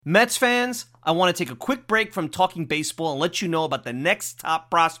Mets fans, I want to take a quick break from talking baseball and let you know about the next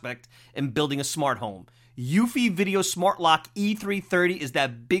top prospect in building a smart home. Eufy Video Smart Lock E330 is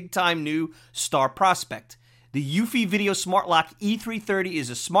that big-time new star prospect. The Eufy Video Smart Lock E330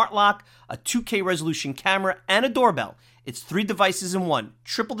 is a smart lock, a 2K resolution camera, and a doorbell. It's 3 devices in one,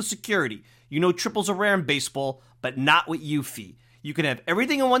 triple the security. You know triples are rare in baseball, but not with Eufy. You can have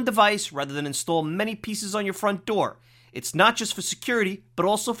everything in one device rather than install many pieces on your front door. It's not just for security, but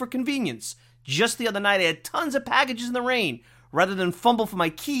also for convenience. Just the other night, I had tons of packages in the rain. Rather than fumble for my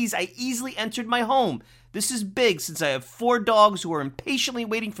keys, I easily entered my home. This is big since I have 4 dogs who are impatiently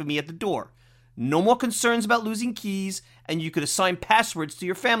waiting for me at the door. No more concerns about losing keys, and you could assign passwords to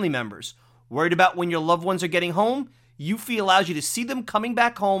your family members. Worried about when your loved ones are getting home? Eufy allows you to see them coming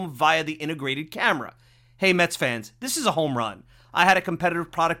back home via the integrated camera. Hey Mets fans, this is a home run. I had a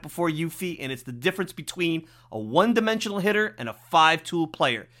competitive product before Eufy, and it's the difference between a one-dimensional hitter and a 5-tool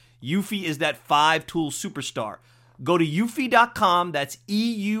player. Eufy is that 5-tool superstar. Go to eufy.com, that's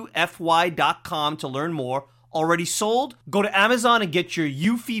EUFY.com to learn more. Already sold? Go to Amazon and get your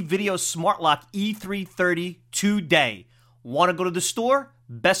Eufy Video Smart Lock E330 today. Want to go to the store?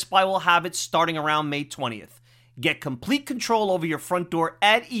 Best Buy will have it starting around May 20th. Get complete control over your front door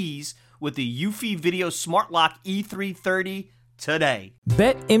at ease with the Eufy Video Smart Lock E330 today.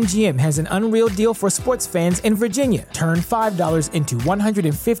 BetMGM has an unreal deal for sports fans in Virginia. Turn $5 into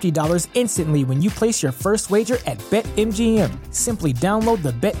 $150 instantly when you place your first wager at BetMGM. Simply download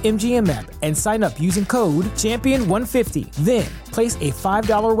the BetMGM app and sign up using code Champion150. Then, place a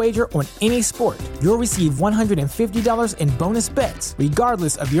 $5 wager on any sport. You'll receive $150 in bonus bets,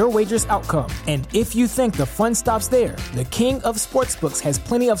 regardless of your wager's outcome. And if you think the fun stops there, the King of Sportsbooks has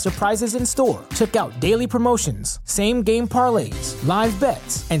plenty of surprises in store. Check out daily promotions, same-game parlays, live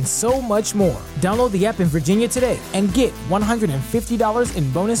bets, and so much more. Download the app in Virginia today and get $150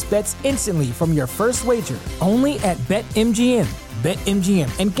 in bonus bets instantly from your first wager. Only at BetMGM.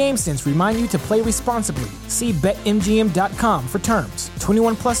 BetMGM and GameSense remind you to play responsibly. See BetMGM.com for terms.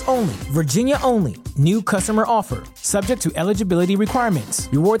 21 plus only. Virginia only. New customer offer. Subject to eligibility requirements.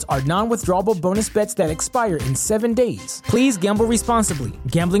 Rewards are non-withdrawable bonus bets that expire in 7 days. Please gamble responsibly.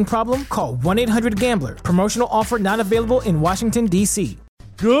 Gambling problem? Call 1-800-GAMBLER. Promotional offer not available in Washington, D.C.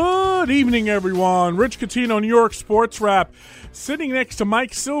 Good evening, everyone. Rich Catino, New York Sports Wrap. Sitting next to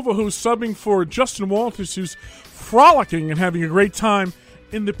Mike Silva, who's subbing for Justin Walters, who's frolicking and having a great time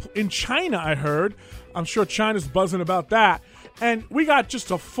in China, I heard. I'm sure China's buzzing about that. And we got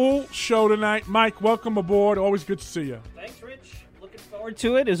just a full show tonight. Mike, welcome aboard. Always good to see you. Thanks, Rich. Looking forward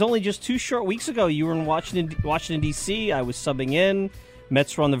to it. It was only just 2 short weeks ago. You were in Washington, D.C. I was subbing in.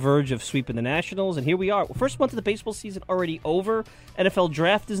 Mets were on the verge of sweeping the Nationals, and here we are. First month of the baseball season already over. NFL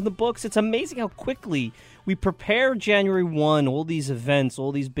draft is in the books. It's amazing how quickly we prepare January 1, all these events,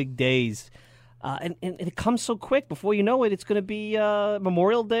 all these big days. And it comes so quick. Before you know it, it's going to be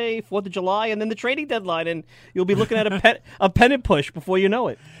Memorial Day, 4th of July, and then the trading deadline, and you'll be looking at a pennant push before you know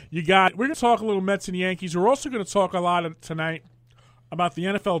it. We're going to talk a little Mets and Yankees. We're also going to talk a lot tonight about the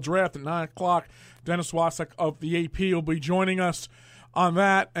NFL draft at 9 o'clock. Dennis Wasek of the AP will be joining us on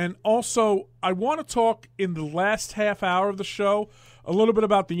that. And also, I want to talk in the last half hour of the show a little bit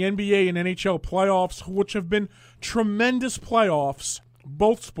about the NBA and NHL playoffs, which have been tremendous playoffs,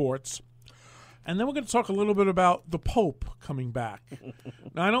 both sports. And then we're going to talk a little bit about the Pope coming back.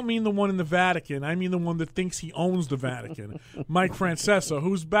 Now, I don't mean the one in the Vatican. I mean the one that thinks he owns the Vatican, Mike Francesa,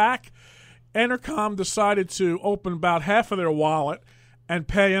 who's back. Entercom decided to open about half of their wallet and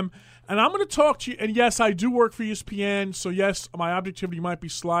pay him. And I'm going to talk to you, and yes, I do work for ESPN, so yes, my objectivity might be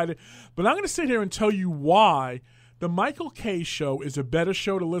slighted, but I'm going to sit here and tell you why the Michael Kay Show is a better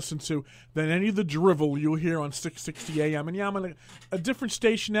show to listen to than any of the drivel you'll hear on 660 AM. And yeah, I'm on a different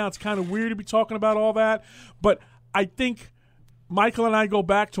station now. It's kind of weird to be talking about all that, but I think Michael and I go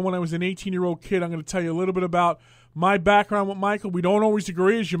back to when I was an 18-year-old kid. I'm going to tell you a little bit about my background with Michael. We don't always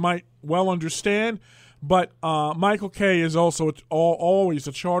agree, as you might well understand, but Michael Kay is also always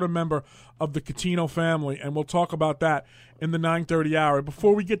a charter member of the Catino family, and we'll talk about that in the 9:30 hour.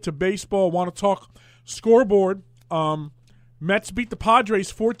 Before we get to baseball, I want to talk scoreboard. Mets beat the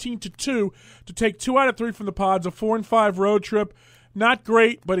Padres 14-2 to take 2 out of 3 from the Pods, a 4-5 road trip. Not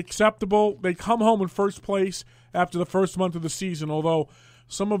great, but acceptable. They come home in first place after the first month of the season, although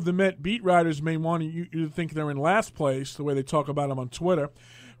some of the Met beat writers may want you to think they're in last place, the way they talk about them on Twitter.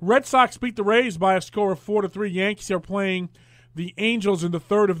 Red Sox beat the Rays by a score of 4-3. Yankees are playing the Angels in the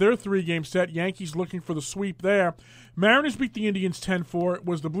third of their 3-game set. Yankees looking for the sweep there. Mariners beat the Indians 10-4. It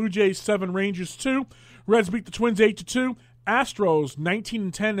was the Blue Jays 7, Rangers 2. Reds beat the Twins 8-2. Astros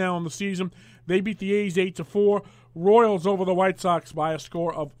 19-10 now in the season. They beat the A's 8-4. Royals over the White Sox by a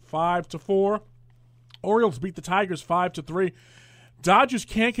score of 5-4. Orioles beat the Tigers 5-3. Dodgers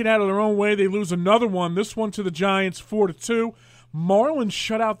can't get out of their own way. They lose another one. This one to the Giants 4-2. Marlins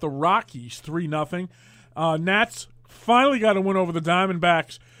shut out the Rockies 3-0. Nats finally got a win over the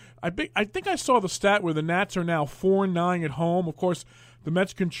Diamondbacks. I think I saw the stat where the Nats are now 4-9 at home. Of course, the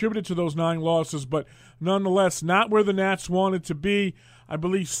Mets contributed to those 9 losses, but nonetheless, not where the Nats wanted to be. I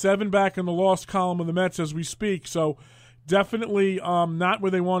believe 7 back in the loss column of the Mets as we speak. So definitely not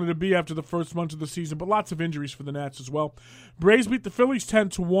where they wanted to be after the first month of the season, but lots of injuries for the Nats as well. Braves beat the Phillies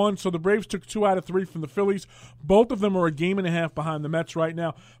 10-1, so the Braves took 2 out of 3 from the Phillies. Both of them are a game and a half behind the Mets right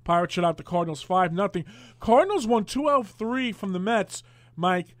now. Pirates shut out the Cardinals 5-0. Cardinals won 2 out of 3 from the Mets,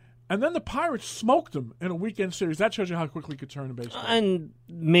 Mike, and then the Pirates smoked them in a weekend series. That shows you how quickly it could turn in baseball. And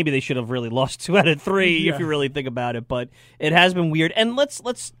maybe they should have really lost 2 out of 3 if you really think about it, but it has been weird. And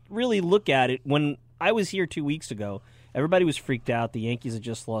let's really look at it. When I was here 2 weeks ago, everybody was freaked out. The Yankees had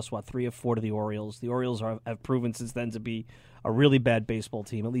just lost, 3 of 4 to the Orioles. The Orioles have proven since then to be a really bad baseball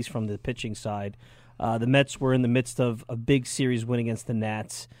team, at least from the pitching side. The Mets were in the midst of a big series win against the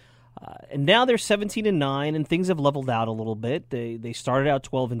Nats. And now they're 17-9, and things have leveled out a little bit. They started out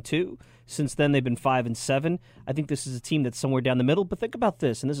 12-2. Since then, they've been 5-7. I think this is a team that's somewhere down the middle. But think about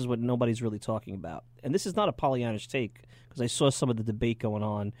this, and this is what nobody's really talking about. And this is not a Pollyannish take, because I saw some of the debate going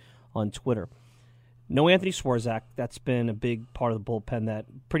on Twitter. No Anthony Swarzak. That's been a big part of the bullpen that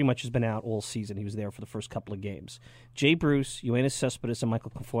pretty much has been out all season. He was there for the first couple of games. Jay Bruce, Yoenis Cespedes, and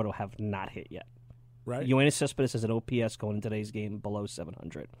Michael Conforto have not hit yet. Right. Yoenis Cespedes has an OPS going in today's game below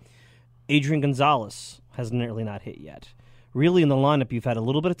 700. Adrian Gonzalez has nearly not hit yet. Really, in the lineup, you've had a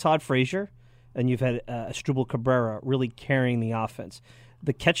little bit of Todd Frazier, and you've had Asdrubal Cabrera really carrying the offense.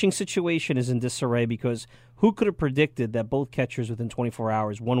 The catching situation is in disarray because who could have predicted that both catchers within 24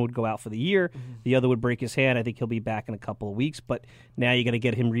 hours, one would go out for the year, the other would break his hand. I think he'll be back in a couple of weeks, but now you got to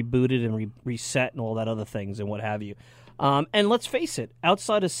get him rebooted and reset and all that other things and what have you. And let's face it,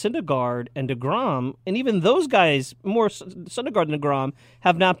 outside of Syndergaard and DeGrom, and even those guys, more Syndergaard and DeGrom,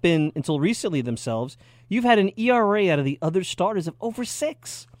 have not been until recently themselves, you've had an ERA out of the other starters of over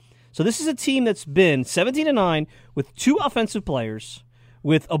 6. So this is a team that's been 17-9 with 2 offensive players,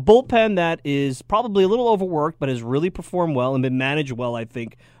 with a bullpen that is probably a little overworked but has really performed well and been managed well, I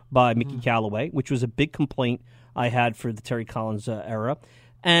think, by Mickey Callaway, which was a big complaint I had for the Terry Collins era.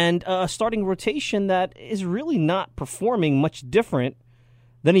 And a starting rotation that is really not performing much different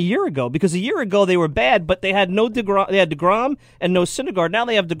than a year ago. Because a year ago they were bad, but they had no DeGrom. They had DeGrom and no Syndergaard. Now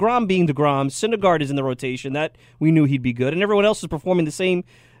they have DeGrom being DeGrom. Syndergaard is in the rotation. That we knew he'd be good, and everyone else is performing the same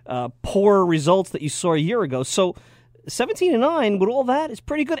poor results that you saw a year ago. So 17-9 with all that is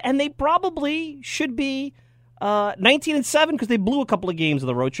pretty good, and they probably should be 19-7 because they blew a couple of games of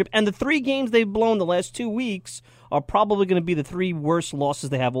the road trip, and the 3 games they've blown the last 2 weeks are probably going to be the 3 worst losses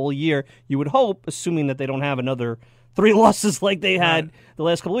they have all year, you would hope, assuming that they don't have another 3 losses like they had the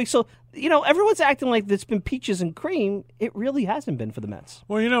last couple of weeks. So, everyone's acting like it's been peaches and cream. It really hasn't been for the Mets.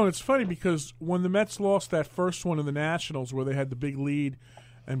 Well, it's funny because when the Mets lost that first one in the Nationals where they had the big lead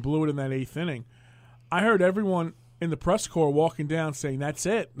and blew it in that 8th inning, I heard everyone in the press corps walking down saying, that's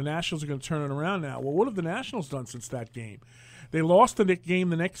it. The Nationals are going to turn it around now. Well, what have the Nationals done since that game? They lost the game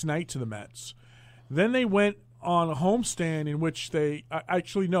the next night to the Mets. Then they went on a homestand in which they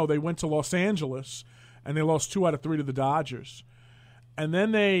went to Los Angeles, and they lost 2 out of 3 to the Dodgers. And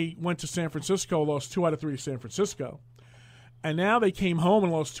then they went to San Francisco, lost 2 out of 3 to San Francisco. And now they came home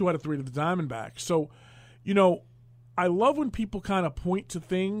and lost 2 out of 3 to the Diamondbacks. So, I love when people kind of point to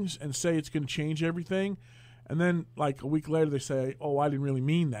things and say it's going to change everything. And then, like, a week later, they say, oh, I didn't really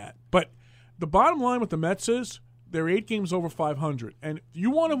mean that. But the bottom line with the Mets is they're 8 games over 500. And you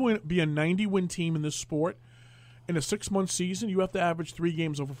want to be a 90-win team in this sport, in a 6-month season, you have to average 3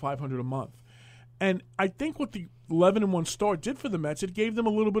 games over 500 a month. And I think what the 11-1 start did for the Mets, it gave them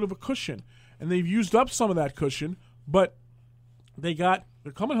a little bit of a cushion. And they've used up some of that cushion, but they're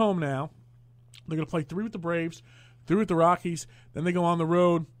coming home now. They're going to play 3 with the Braves, 3 with the Rockies. Then they go on the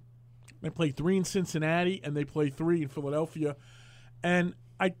road. They play 3 in Cincinnati, and they play 3 in Philadelphia. And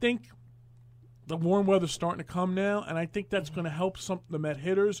I think the warm weather's starting to come now, and I think that's going to help some of the Met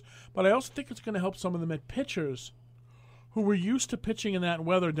hitters. But I also think it's going to help some of the Met pitchers who were used to pitching in that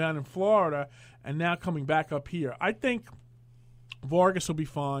weather down in Florida and now coming back up here. I think Vargas will be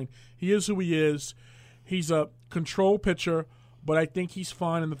fine. He is who he is. He's a control pitcher, but I think he's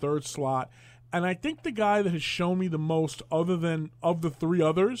fine in the 3rd slot. And I think the guy that has shown me the most other than of the 3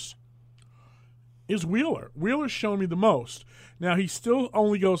 others is Wheeler. Wheeler's shown me the most. Now, he still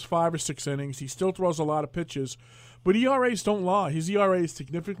only goes 5 or 6 innings. He still throws a lot of pitches. But ERAs don't lie. His ERA is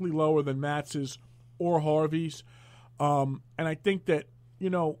significantly lower than Matz's or Harvey's. And I think that,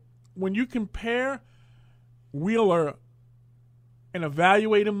 when you compare Wheeler and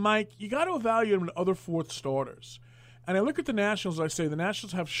evaluate him, Mike, you got to evaluate him in other fourth starters. And I look at the Nationals, I say the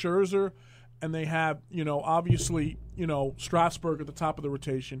Nationals have Scherzer, and they have, obviously, Strasburg at the top of the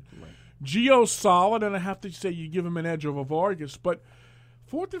rotation. Right. Gio's solid, and I have to say you give him an edge over Vargas. But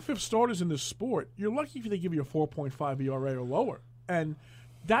fourth and fifth starters in this sport, you're lucky if they give you a 4.5 ERA or lower. And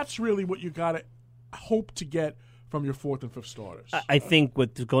that's really what you got to hope to get from your fourth and fifth starters. I think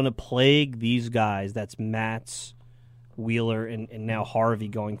what's going to plague these guys, that's Matz, Wheeler, and now Harvey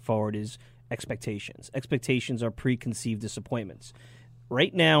going forward, is expectations. Expectations are preconceived disappointments.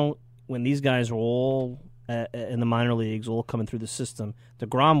 Right now, when these guys are all in the minor leagues, all coming through the system,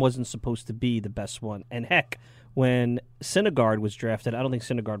 DeGrom wasn't supposed to be the best one. And heck, when Syndergaard was drafted, I don't think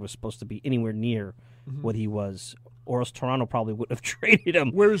Syndergaard was supposed to be anywhere near what he was, or else Toronto probably would have traded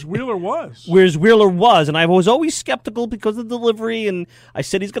him. Whereas Wheeler was. And I was always skeptical because of the delivery, and I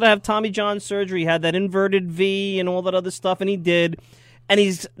said he's going to have Tommy John surgery. He had that inverted V and all that other stuff, and he did. And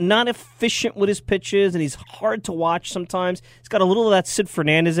he's not efficient with his pitches, and he's hard to watch sometimes. He's got a little of that Sid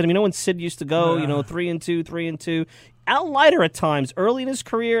Fernandez in him. You know when Sid used to go, 3-2, 3-2. Al Leiter at times, early in his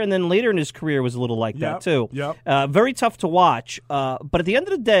career, and then later in his career was a little like that too. Yep. Very tough to watch. But at the end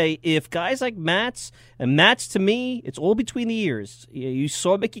of the day, if guys like Matz, and Matz to me, it's all between the ears. You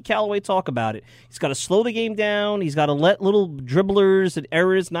saw Mickey Callaway talk about it. He's got to slow the game down. He's got to let little dribblers and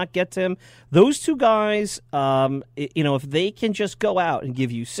errors not get to him. Those two guys, if they can just go out and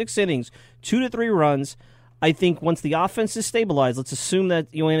give you 6 innings, 2 to 3 runs, I think once the offense is stabilized, let's assume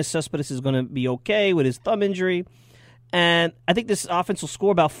that Yoenis Cespedes is going to be okay with his thumb injury. And I think this offense will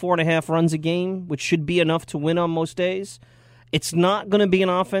score about 4.5 runs a game, which should be enough to win on most days. It's not going to be an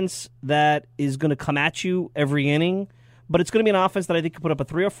offense that is going to come at you every inning, but it's going to be an offense that I think can put up a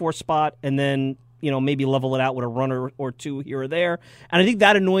 3 or 4 spot and then, maybe level it out with a runner or two here or there. And I think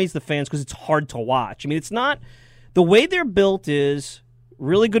that annoys the fans because it's hard to watch. I mean, it's not – the way they're built is –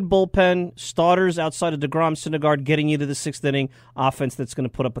 really good bullpen, starters outside of DeGrom, Syndergaard getting you to the 6th inning, offense that's going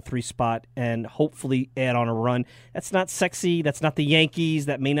to put up a 3 spot and hopefully add on a run. That's not sexy. That's not the Yankees.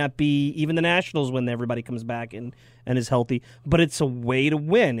 That may not be even the Nationals when everybody comes back and is healthy. But it's a way to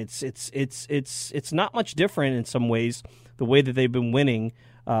win. It's not much different in some ways. The way that they've been winning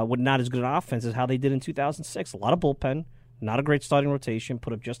with not as good an offense is how they did in 2006. A lot of bullpen, not a great starting rotation,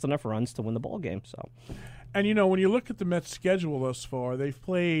 put up just enough runs to win the ball game. So. And, when you look at the Mets' schedule thus far, they've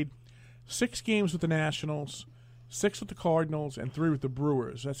played 6 games with the Nationals, 6 with the Cardinals, and 3 with the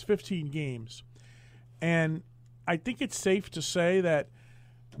Brewers. That's 15 games. And I think it's safe to say that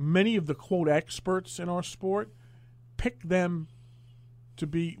many of the, quote, experts in our sport pick them to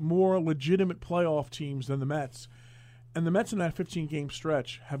be more legitimate playoff teams than the Mets. And the Mets in that 15-game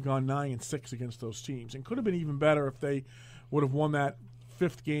stretch have gone 9-6 against those teams, and could have been even better if they would have won that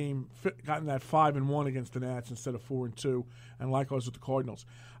 5th game, gotten that 5-1 against the Nats instead of 4-2, and likewise with the Cardinals.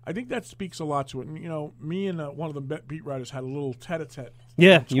 I think that speaks a lot to it. And, me and one of the beat writers had a little tete-a-tete.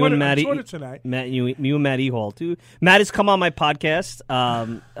 Yeah, you and Matty. Tonight. You and Matt Ehall, too. Matt has come on my podcast,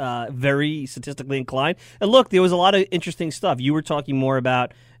 very statistically inclined. And look, there was a lot of interesting stuff. You were talking more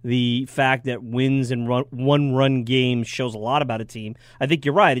about the fact that wins in one-run games shows a lot about a team. I think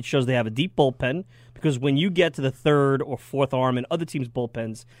you're right. It shows they have a deep bullpen. Because when you get to the 3rd or 4th arm in other teams'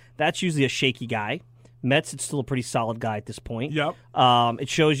 bullpens, that's usually a shaky guy. Mets, it's still a pretty solid guy at this point. Yep. It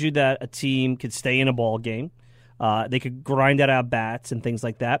shows you that a team could stay in a ball game. They could grind out at-bats and things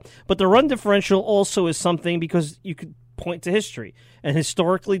like that. But the run differential also is something because you could point to history. And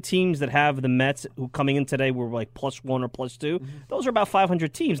historically, teams that have the Mets who coming in today were like +1 or +2, those are about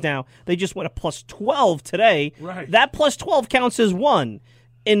 500 teams. Now, they just went a +12 today. Right. That +12 counts as 1.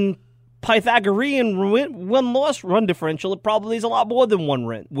 In Pythagorean win-loss run differential, it probably is a lot more than 1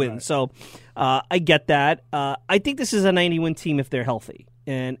 win. Right. So I get that. I think this is a 90-win team if they're healthy.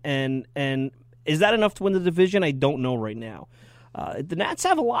 And is that enough to win the division? I don't know right now. The Nats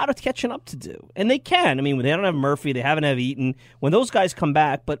have a lot of catching up to do, and they can. I mean, they don't have Murphy, they haven't have Eaton. When those guys come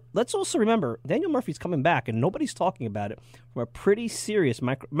back, but let's also remember, Daniel Murphy's coming back, and nobody's talking about it, from a pretty serious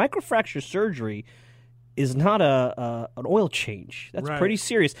microfracture surgery is not an oil change. That's pretty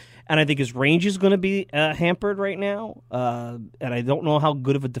serious. And I think his range is going to be hampered right now. And I don't know how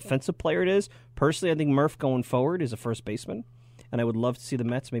good of a defensive player it is. Personally, I think Murph going forward is a first baseman. And I would love to see the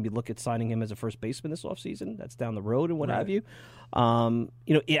Mets maybe look at signing him as a first baseman this offseason. That's down the road and what have you. Adam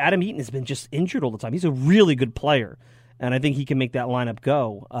Eaton has been just injured all the time. He's a really good player. And I think he can make that lineup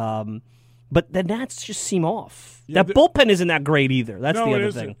go. But the Nats just seem off. Yeah, that bullpen isn't that great either. That's the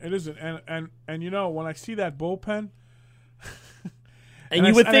other thing. It isn't. And when I see that bullpen, And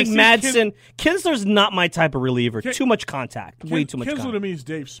you would think Madsen, Kinsler's not my type of reliever. Too much contact. Way too much Kinsler contact. to me is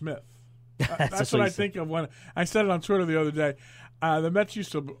Dave Smith. That's what what I you think of when I said it on Twitter the other day. The Mets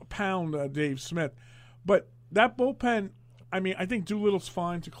used to pound Dave Smith. But that bullpen, I mean, I think Doolittle's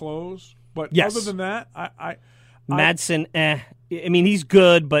fine to close. But Yes. other than that, Madsen, I mean, he's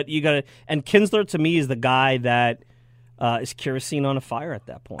good, but you got to. And Kinsler to me is the guy that is kerosene on a fire at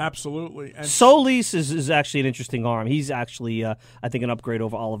that point. absolutely. And Solis is actually an interesting arm. He's actually, I think, an upgrade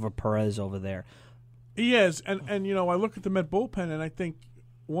over Oliver Perez over there. he is. And I look at the Met bullpen, and I think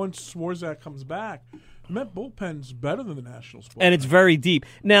once Swarzak comes back, the Met bullpen's better than the Nationals bullpen. And it's very deep.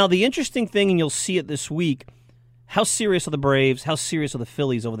 Now, the interesting thing, and you'll see it this week, how serious are the Braves? How serious are the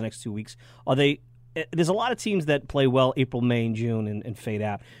Phillies over the next 2 weeks? Are they? There's a lot of teams that play well April, May, and June and fade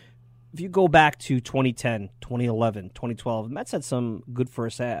out. If you go back to 2010, 2011, 2012, the Mets had some good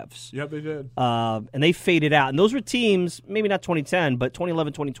first halves. Yep, they did. And they faded out. And those were teams, maybe not 2010, but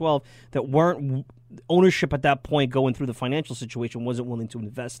 2011, 2012, that weren't ownership at that point going through the financial situation wasn't willing to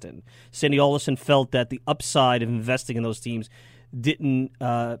invest in. Sandy Alderson felt that the upside of investing in those teams didn't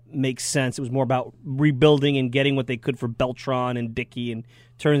make sense. It was more about rebuilding and getting what they could for Beltran and Dickey. And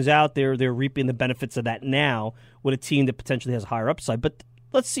turns out they're reaping the benefits of that now with a team that potentially has higher upside. But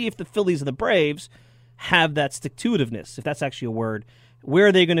let's see if the Phillies and the Braves have that stick-to-itiveness, if that's actually a word. Where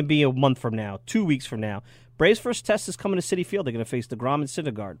are they going to be a month from now, 2 weeks from now? Braves' first test is coming to Citi Field. They're going to face DeGrom and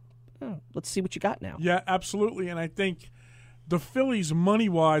Syndergaard. Let's see what you got now. Yeah, absolutely. And I think the Phillies,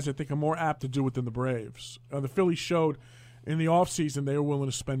 money-wise, I think are more apt to do it than the Braves. The Phillies showed in the offseason they were willing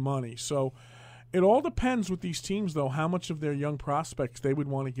to spend money. So it all depends with these teams, though, how much of their young prospects they would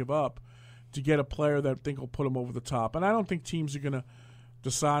want to give up to get a player that I think will put them over the top. And I don't think teams are going to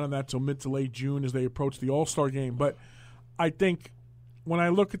decide on that till mid to late June as they approach the All-Star game. But I think when I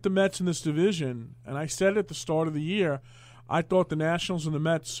look at the Mets in this division, and I said at the start of the year, I thought the Nationals and the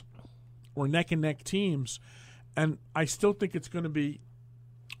Mets were neck-and-neck teams, and I still think it's going to be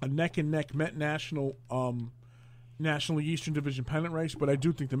a neck-and-neck Met-National National League Eastern Division pennant race, but I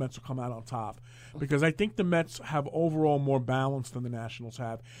do think the Mets will come out on top because I think the Mets have overall more balance than the Nationals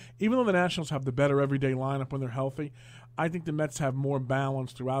have. Even though the Nationals have the better everyday lineup when they're healthy, I think the Mets have more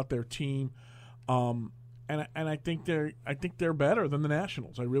balance throughout their team, and I think they're better than the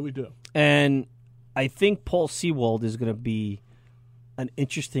Nationals. I really do. And I think Paul Sewald is going to be an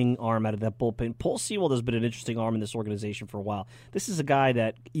interesting arm out of that bullpen. Paul Sewald has been an interesting arm in this organization for a while. This is a guy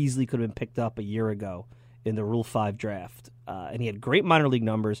that easily could have been picked up a year ago in the Rule 5 draft. And he had great minor league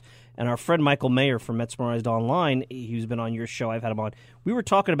numbers. And our friend Michael Mayer from Metsmerized Online, he's been on your show. I've had him on. We were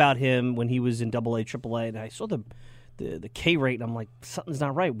talking about him when he was in AA, AAA, and I saw the K rate, and I'm like, something's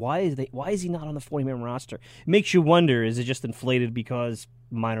not right. Why is he not on the 40-man roster? It makes you wonder, is it just inflated because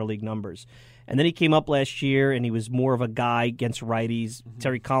minor league numbers? And then he came up last year, and he was more of a guy against righties. Mm-hmm.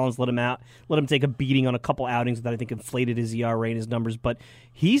 Terry Collins let him take a beating on a couple outings that I think inflated his ERA and his numbers. But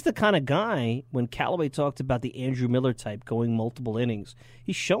he's the kind of guy, when Callaway talked about the Andrew Miller type going multiple innings,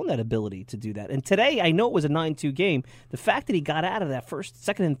 he's shown that ability to do that. And today, I know it was a 9-2 game. The fact that he got out of that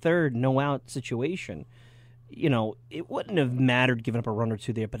second and third no-out situation, it wouldn't have mattered giving up a run or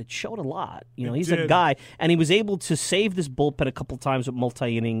two there, but it showed a lot. He's a guy, and he was able to save this bullpen a couple times with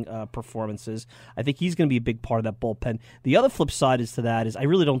multi-inning performances. I think he's going to be a big part of that bullpen. The other flip side is I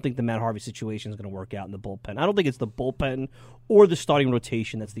really don't think the Matt Harvey situation is going to work out in the bullpen. I don't think it's the bullpen or the starting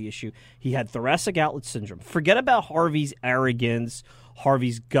rotation that's the issue. He had thoracic outlet syndrome. Forget about Harvey's arrogance,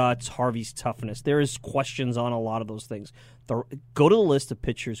 Harvey's guts, Harvey's toughness. There is questions on a lot of those things. Go to the list of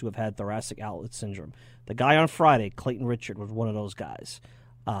pitchers who have had thoracic outlet syndrome. The guy on Friday, Clayton Richard, was one of those guys.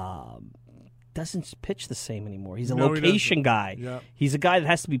 Doesn't pitch the same anymore. He's a location guy. Yeah. He's a guy that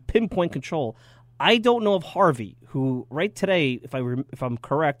has to be pinpoint control. I don't know if Harvey, who right today, if I'm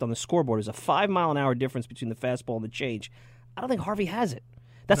correct on the scoreboard, is a 5-mile-an-hour difference between the fastball and the change. I don't think Harvey has it.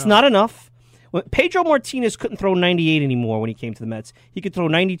 That's not enough. Pedro Martinez couldn't throw 98 anymore when he came to the Mets. He could throw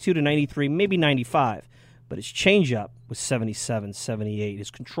 92 to 93, maybe 95. But his changeup was 77, 78. His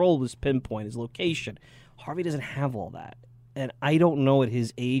control was pinpoint, his location. Harvey doesn't have all that. And I don't know at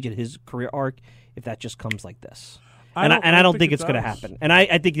his age, at his career arc, if that just comes like this. I don't think it's going to happen. And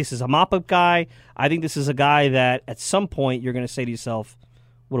I think this is a mop-up guy. I think this is a guy that at some point you're going to say to yourself,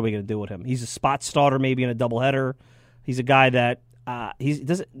 what are we going to do with him? He's a spot starter maybe in a doubleheader. He's a guy that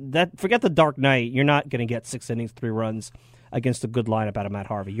forget the Dark Knight. You're not going to get 6 innings, 3 runs against a good lineup out of Matt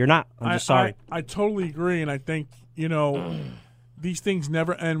Harvey. You're not. I'm just sorry. I totally agree, and I think, these things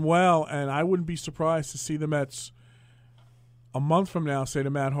never end well, and I wouldn't be surprised to see the Mets a month from now say to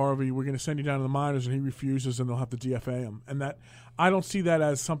Matt Harvey, we're going to send you down to the minors, and he refuses, and they'll have to DFA him. And that I don't see that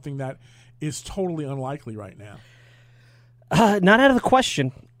as something that is totally unlikely right now. Not out of the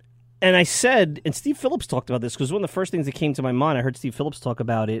question. And I said, and Steve Phillips talked about this because one of the first things that came to my mind, I heard Steve Phillips talk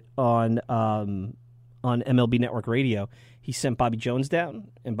about it on MLB Network Radio. He sent Bobby Jones down,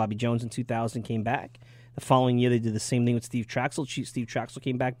 and Bobby Jones in 2000 came back. The following year, they did the same thing with Steve Traxel. Steve Traxel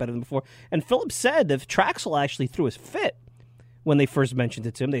came back better than before. And Phillips said that Traxel actually threw his fit when they first mentioned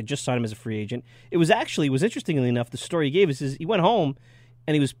it to him. They had just signed him as a free agent. It was interestingly enough, the story he gave us is he went home,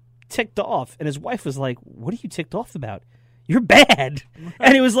 and he was ticked off, and his wife was like, "What are you ticked off about? You're bad."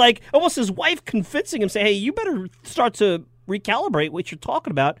 And it was like almost his wife convincing him, say, "Hey, you better start to recalibrate what you're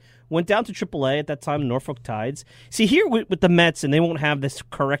talking about." Went down to AAA at that time, Norfolk Tides. See, here with the Mets, and they won't have this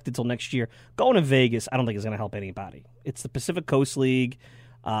corrected until next year, going to Vegas, I don't think is going to help anybody. It's the Pacific Coast League.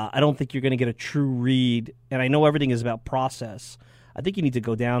 I don't think you're going to get a true read, and I know everything is about process. I think you need to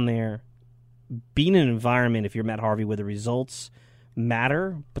go down there, be in an environment, if you're Matt Harvey, where the results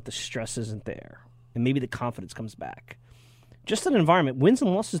matter, but the stress isn't there, and maybe the confidence comes back. Just an environment. Wins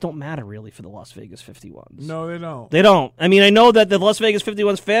and losses don't matter really for the Las Vegas 51s. No, they don't. They don't. I mean, I know that the Las Vegas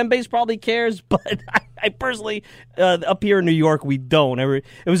 51s fan base probably cares, but I personally, up here in New York, we don't. It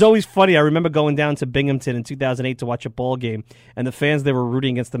was always funny. I remember going down to Binghamton in 2008 to watch a ball game, and the fans, they were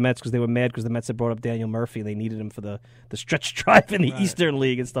rooting against the Mets because they were mad because the Mets had brought up Daniel Murphy, and they needed him for the stretch drive in the Eastern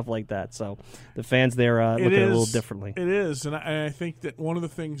League and stuff like that. So the fans, they're looking at it a little differently. It is, and I think that one of the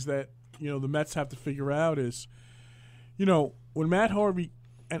things that the Mets have to figure out is, when Matt Harvey,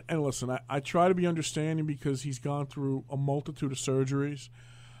 and listen, I try to be understanding because he's gone through a multitude of surgeries,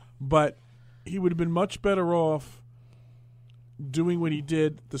 but he would have been much better off doing what he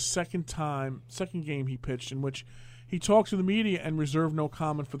did the second game he pitched, in which he talked to the media and reserved no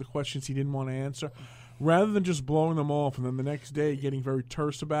comment for the questions he didn't want to answer, rather than just blowing them off and then the next day getting very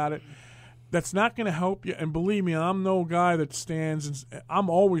terse about it. That's not going to help you. And believe me, I'm no guy that stands, I'm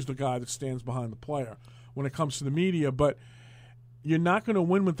always the guy that stands behind the player when it comes to the media, but you're not going to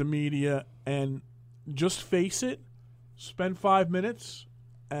win with the media, and just face it, spend 5 minutes,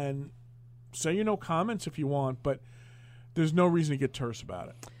 and say no comments if you want, but there's no reason to get terse about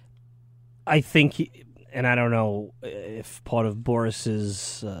it. I think, and I don't know if part of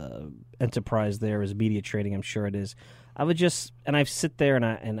Boris's enterprise there is media trading, I'm sure it is. I would just, and I sit there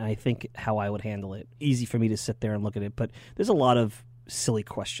and I think how I would handle it. Easy for me to sit there and look at it, but there's a lot of silly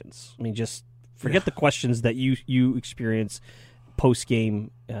questions. I mean, just forget the questions that you experience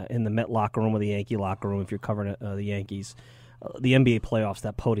post-game in the Met locker room or the Yankee locker room if you're covering the Yankees. The NBA playoffs,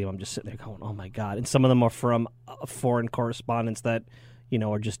 that podium, I'm just sitting there going, oh, my God. And some of them are from foreign correspondents that,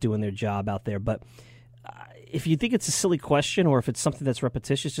 are just doing their job out there. But if you think it's a silly question or if it's something that's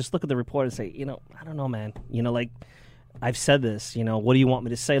repetitious, just look at the report and say, I don't know, man. I've said this, what do you want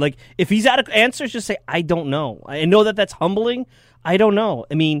me to say? Like, if he's out of answers, just say, I don't know. I know that that's humbling. I don't know.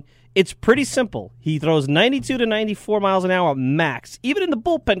 I mean, it's pretty simple. He throws 92 to 94 miles an hour max, even in the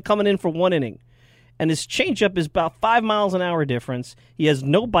bullpen coming in for one inning. And his changeup is about 5 miles an hour difference. He has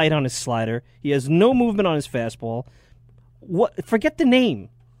no bite on his slider. He has no movement on his fastball. Forget the name.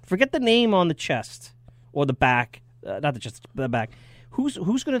 Forget the name on the chest or the back. Not the chest, the back. Who's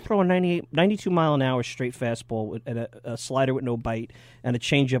going to throw a 92 mile an hour straight fastball and a slider with no bite and a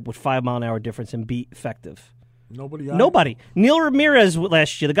changeup with 5 mile an hour difference and be effective? Nobody. Neil Ramirez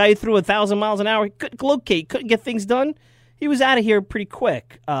last year, the guy who threw 1,000 miles an hour, he couldn't locate, couldn't get things done. He was out of here pretty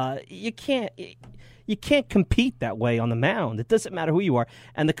quick. You can't compete that way on the mound. It doesn't matter who you are.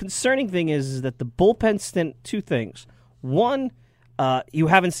 And the concerning thing is that the bullpen stint, two things. One, you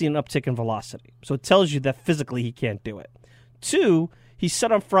haven't seen an uptick in velocity. So it tells you that physically he can't do it. Two, he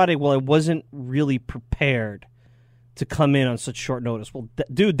said on Friday, well, I wasn't really prepared to come in on such short notice. Well,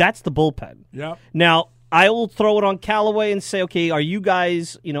 dude, that's the bullpen. Yeah. Now, I will throw it on Callaway and say, okay, are you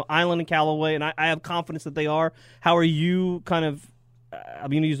guys, Island and Callaway, and I have confidence that they are. How are you kind of, I'm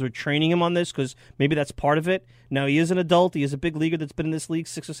going to use the word training him on this because maybe that's part of it. Now, he is an adult. He is a big leaguer that's been in this league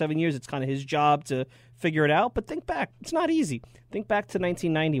 6 or 7 years. It's kind of his job to figure it out. But think back. It's not easy. Think back to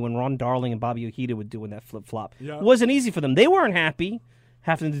 1990 when Ron Darling and Bobby Ojeda were doing that flip-flop. Yeah. It wasn't easy for them. They weren't happy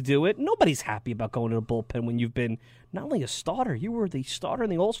having to do it. Nobody's happy about going to the bullpen when you've been not only a starter, you were the starter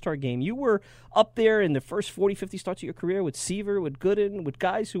in the All-Star game. You were up there in the first 40, 50 starts of your career with Seaver, with Gooden, with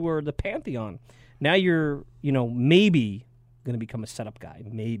guys who were the pantheon. Now you're, maybe going to become a setup guy,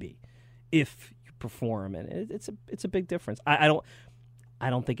 maybe, if you perform. And it's a big difference. I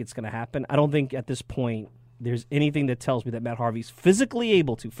don't think it's going to happen. I don't think at this point there's anything that tells me that Matt Harvey's physically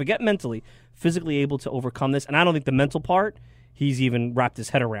able to, forget mentally, physically able to overcome this. And I don't think the mental part he's even wrapped his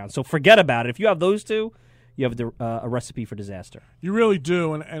head around. So forget about it. If you have those two, you have a recipe for disaster. You really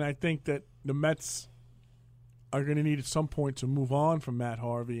do, and I think that the Mets are going to need at some point to move on from Matt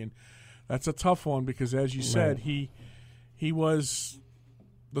Harvey, and that's a tough one because, as you said, he he was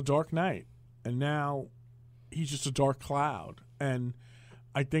the Dark Knight, and now he's just a dark cloud. And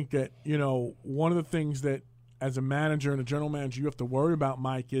I think that, one of the things that as a manager and a general manager you have to worry about,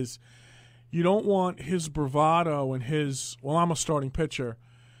 Mike, is you don't want his bravado and his, well, I'm a starting pitcher.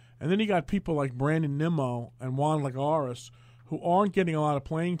 And then you got people like Brandon Nimmo and Juan Lagares who aren't getting a lot of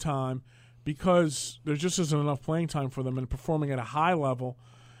playing time because there just isn't enough playing time for them and performing at a high level.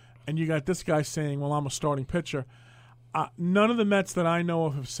 And you got this guy saying, well, I'm a starting pitcher. None of the Mets that I know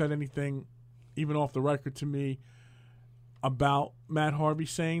of have said anything, even off the record to me, about Matt Harvey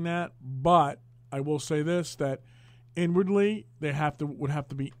saying that. But I will say this, that inwardly they would have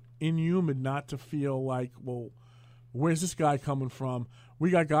to be inhuman not to feel like, well, where's this guy coming from?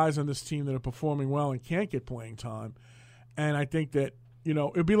 We got guys on this team that are performing well and can't get playing time. And I think that,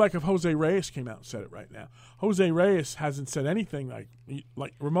 it'd be like if Jose Reyes came out and said it right now. Jose Reyes hasn't said anything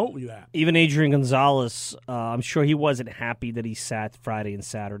like remotely that. Even Adrian Gonzalez, I'm sure he wasn't happy that he sat Friday and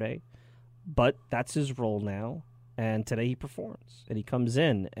Saturday, but that's his role now. And today he performs, and he comes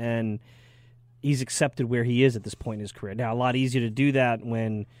in, and he's accepted where he is at this point in his career. Now, a lot easier to do that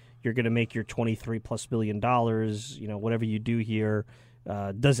when you're going to make your $23+ billion, whatever you do here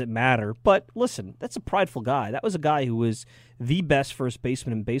doesn't matter. But listen, that's a prideful guy. That was a guy who was the best first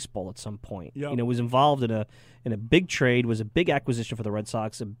baseman in baseball at some point. Yep. Was involved in a big trade, was a big acquisition for the Red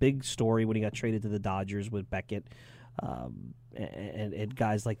Sox, a big story when he got traded to the Dodgers with Beckett and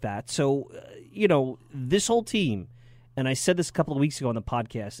guys like that. So, this whole team, and I said this a couple of weeks ago on the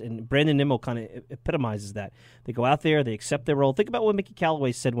podcast, and Brandon Nimmo kind of epitomizes that. They go out there, they accept their role. Think about what Mickey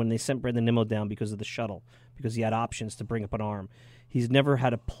Callaway said when they sent Brandon Nimmo down because of the shuttle, because he had options to bring up an arm. He's never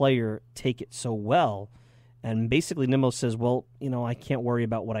had a player take it so well. And basically Nimmo says, well, I can't worry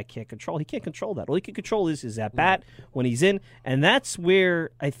about what I can't control. He can't control that. All he can control is his at-bat when he's in. And that's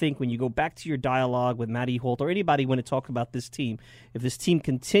where I think when you go back to your dialogue with Matty Holt or anybody when to talk about this team, if this team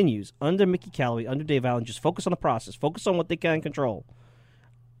continues under Mickey Callaway, under Dave Allen, just focus on the process, focus on what they can control.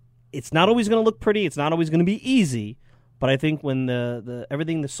 It's not always going to look pretty. It's not always going to be easy. But I think when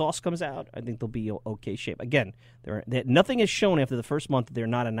the sauce comes out, I think they'll be okay shape. Again, nothing has shown after the first month that they're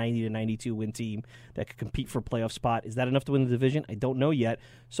not a 90 to 92 win team that could compete for a playoff spot. Is that enough to win the division? I don't know yet.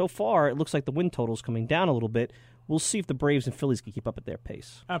 So far, it looks like the win total is coming down a little bit. We'll see if the Braves and Phillies can keep up at their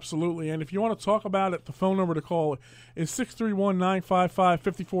pace. Absolutely. And if you want to talk about it, the phone number to call is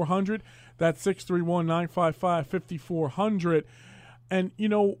 631-955-5400. That's 631-955-5400. And,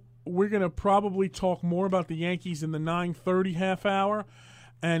 we're going to probably talk more about the Yankees in the 9:30 half hour.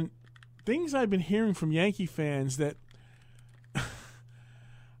 And things I've been hearing from Yankee fans that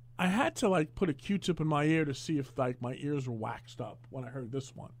I had to, put a Q-tip in my ear to see if, my ears were waxed up when I heard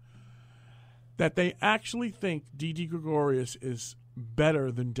this one. That they actually think Didi Gregorius is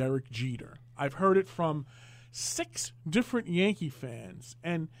better than Derek Jeter. I've heard it from 6 different Yankee fans.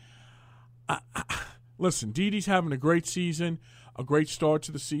 And listen, Didi's having a great season. A great start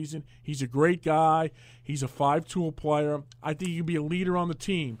to the season. He's a great guy. He's a 5-tool player. I think he can be a leader on the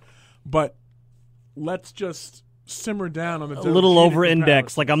team. But let's just simmer down on the a little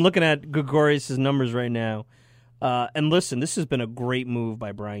over-index. I'm looking at Gregorius' numbers right now. And listen, this has been a great move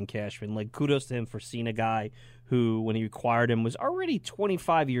by Brian Cashman. Kudos to him for seeing a guy who, when he acquired him, was already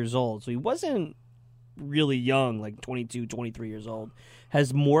 25 years old. So he wasn't really young, 22, 23 years old.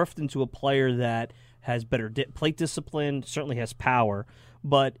 Has morphed into a player that has better plate discipline, certainly has power.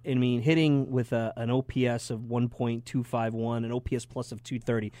 But, hitting with an OPS of 1.251, an OPS plus of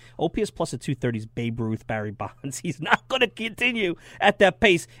 230. OPS plus of 230 is Babe Ruth, Barry Bonds. He's not going to continue at that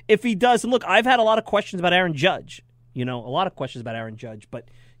pace. If he does, and look, I've had a lot of questions about Aaron Judge. But,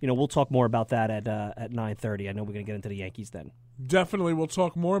 we'll talk more about that at 9:30. I know we're going to get into the Yankees then. Definitely, we'll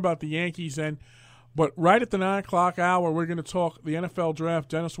talk more about the Yankees then. But right at the 9 o'clock hour, we're going to talk the NFL draft.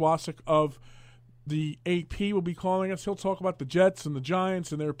 Dennis Wasik of the AP will be calling us. He'll talk about the Jets and the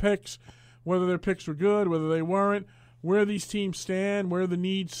Giants and their picks, whether their picks were good, whether they weren't, where these teams stand, where the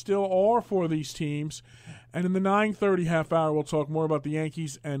needs still are for these teams. And in the 9:30 half hour, we'll talk more about the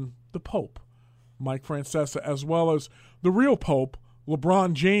Yankees and the Pope, Mike Francesa, as well as the real Pope,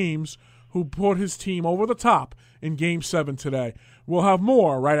 LeBron James, who put his team over the top in Game 7 today. We'll have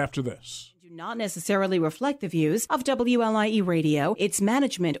more right after this. Not necessarily reflect the views of WLIE Radio, its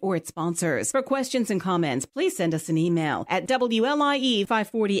management, or its sponsors. For questions and comments, please send us an email at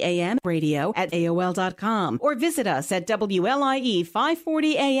WLIE540AMradio@AOL.com or visit us at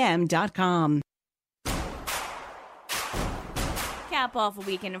WLIE540AM.com. Cap off a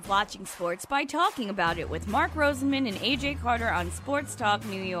weekend of watching sports by talking about it with Mark Rosenman and AJ Carter on Sports Talk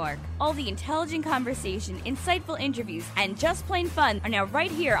New York. All the intelligent conversation, insightful interviews, and just plain fun are now right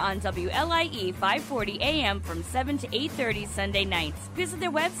here on WLIE 540 AM from 7 to 8:30 Sunday nights. Visit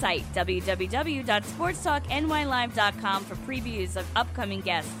their website, www.sportstalknylive.com, for previews of upcoming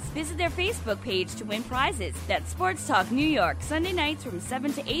guests. Visit their Facebook page to win prizes. That's Sports Talk New York, Sunday nights from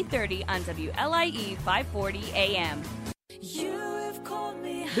 7 to 8:30 on WLIE 540 AM.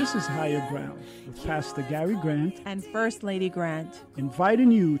 This is Higher Ground with Pastor Gary Grant and First Lady Grant,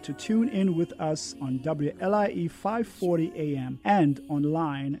 inviting you to tune in with us on WLIE 540 AM and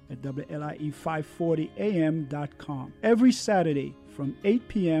online at WLIE540am.com every Saturday from 8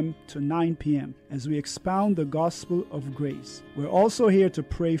 p.m. to 9 p.m. as we expound the gospel of grace. We're also here to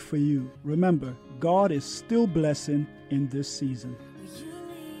pray for you. Remember, God is still blessing in this season.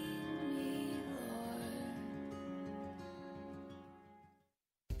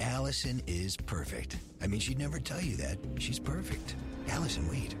 Allison is perfect. I mean, she'd never tell you that. She's perfect. Allison,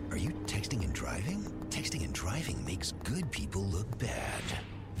 wait, are you texting and driving? Texting and driving makes good people look bad.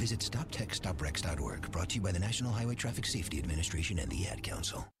 Visit StopTextStopWrecks.org, brought to you by the National Highway Traffic Safety Administration and the Ad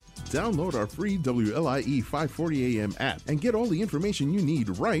Council. Download our free WLIE 540 AM app and get all the information you need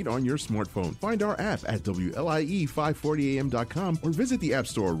right on your smartphone. Find our app at WLIE540am.com or visit the App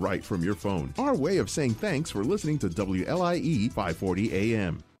Store right from your phone. Our way of saying thanks for listening to WLIE 540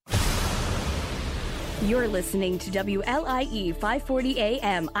 AM. You're listening to WLIE 540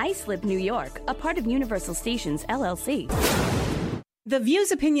 AM, Islip, New York, a part of Universal Stations, LLC. The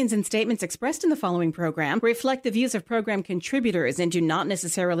views, opinions, and statements expressed in the following program reflect the views of program contributors and do not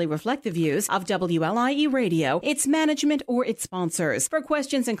necessarily reflect the views of WLIE Radio, its management, or its sponsors. For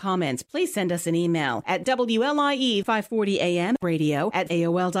questions and comments, please send us an email at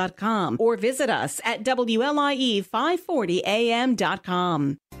WLIE540AMradio@AOL.com or visit us at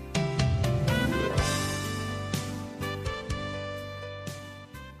WLIE540AM.com.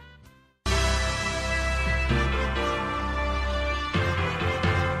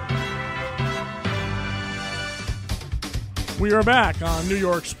 We are back on New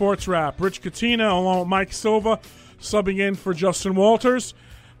York Sports Wrap. Rich Cattina along with Mike Silva subbing in for Justin Walters.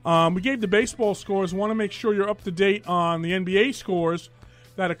 We gave the baseball scores. Want to make sure you're up to date on the NBA scores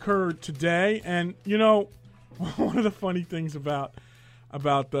that occurred today. And, you know, one of the funny things about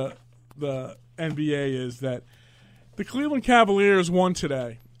the NBA is that the Cleveland Cavaliers won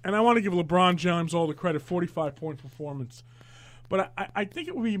today. And I want to give LeBron James all the credit, 45-point performance. But I think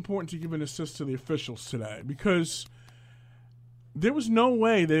it would be important to give an assist to the officials today because there was no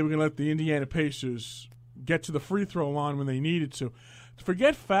way they were going to let the Indiana Pacers get to the free throw line when they needed to.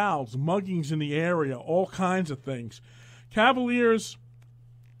 Forget fouls, muggings in the area, all kinds of things. Cavaliers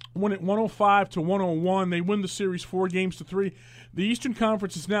won it 105-101. They win the series 4-3. The Eastern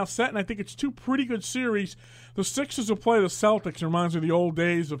Conference is now set, and I think it's two pretty good series. The Sixers will play the Celtics. It reminds me of the old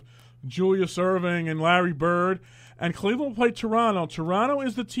days of Julius Erving and Larry Bird. And Cleveland will play Toronto. Toronto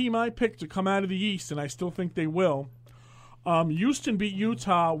is the team I picked to come out of the East, and I still think they will. Houston beat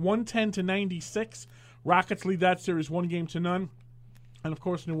Utah 110-96. Rockets lead that series 1-0. And, of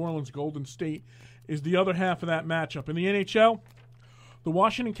course, New Orleans Golden State is the other half of that matchup. In the NHL, the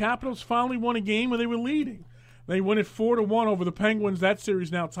Washington Capitals finally won a game where they were leading. They win it 4-1 over the Penguins. That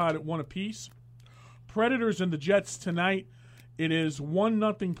series now tied at 1 apiece. Predators and the Jets tonight. It is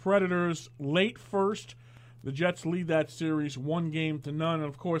 1-0 Predators late first. The Jets lead that series 1-0. And,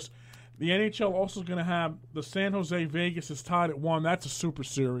 of course, the NHL also is going to have the San Jose Vegas is tied at 1. That's a super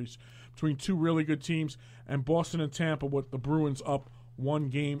series between two really good teams. And Boston and Tampa with the Bruins up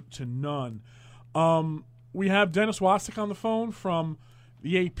 1-0. We have Dennis Wasik on the phone from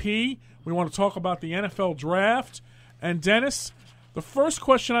the AP. We want to talk about the NFL draft. And Dennis, the first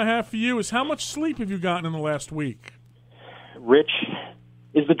question I have for you is how much sleep have you gotten in the last week? Rich,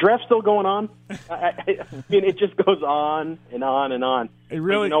 is the draft still going on? I mean, it just goes on and on and on. It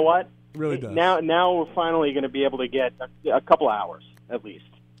really, you know what? Really does. Now we're finally going to be able to get a couple hours at least.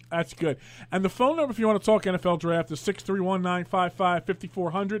 That's good. And the phone number, if you want to talk NFL draft, is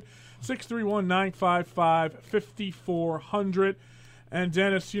 631-955-5400. 631-955-5400. And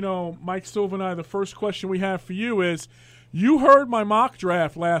Dennis, you know, Mike Silva and I, the first question we have for you is, you heard my mock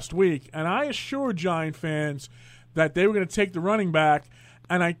draft last week, and I assured Giant fans that they were going to take the running back,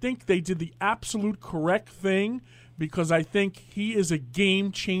 and I think they did the absolute correct thing because I think he is a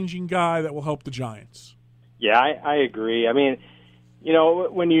game-changing guy that will help the Giants. Yeah, I agree. I mean, you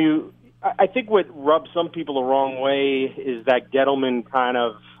know, I think what rubs some people the wrong way is that Gettleman kind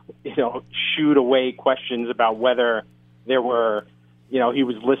of, you know, shooed away questions about whether there were, you know, he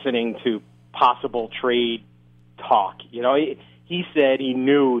was listening to possible trade talk. You know, he said he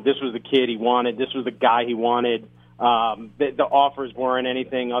knew this was the kid he wanted, this was the guy he wanted. The offers weren't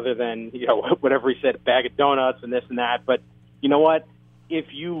anything other than, whatever he said, a bag of donuts and this and that. But you know what? If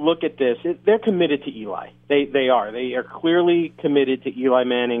you look at this, they're committed to Eli. They are. They are clearly committed to Eli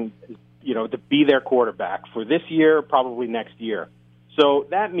Manning, to be their quarterback for this year, probably next year. So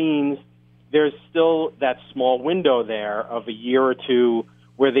that means there's still that small window there of a year or two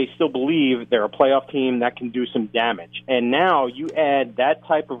where they still believe they're a playoff team that can do some damage. And now you add that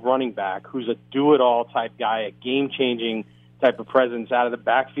type of running back who's a do-it-all type guy, a game-changing type of presence out of the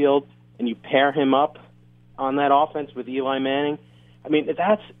backfield, and you pair him up on that offense with Eli Manning. I mean,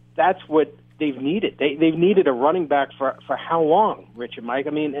 that's what they've needed. They've needed a running back for how long, Rich and Mike?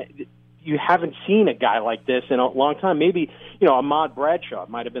 I mean, you haven't seen a guy like this in a long time. Maybe, Ahmad Bradshaw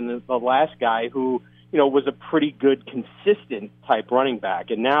might have been the last guy who, was a pretty good, consistent type running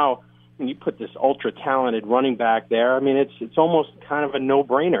back. And now when you put this ultra-talented running back there, I mean, it's almost kind of a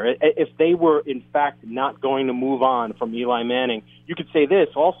no-brainer. If they were, in fact, not going to move on from Eli Manning, you could say this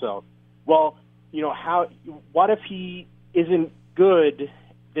also. Well, what if he isn't good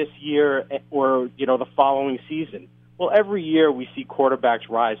this year or, the following season? Well, every year we see quarterbacks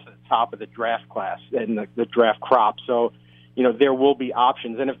rise to the top of the draft class and the draft crop. So, there will be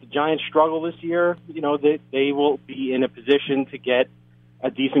options. And if the Giants struggle this year, they will be in a position to get a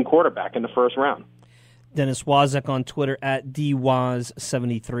decent quarterback in the first round. Dennis Waszek on Twitter at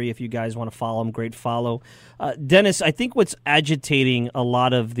DWaz73 if you guys want to follow him. Great follow. Dennis, I think what's agitating a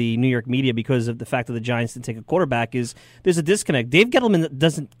lot of the New York media because of the fact that the Giants didn't take a quarterback is there's a disconnect. Dave Gettleman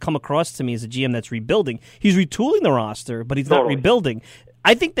doesn't come across to me as a GM that's rebuilding. He's retooling the roster, but he's not rebuilding.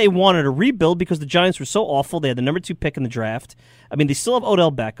 I think they wanted a rebuild because the Giants were so awful. They had the number 2 pick in the draft. I mean, they still have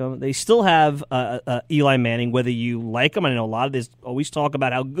Odell Beckham. They still have Eli Manning, whether you like him. I know a lot of this always talk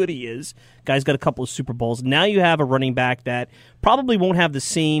about how good he is. Guy's got a couple of Super Bowls. Now you have a running back that probably won't have the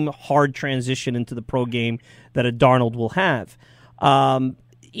same hard transition into the pro game that a Darnold will have.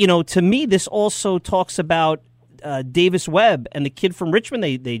 To me, this also talks about Davis Webb and the kid from Richmond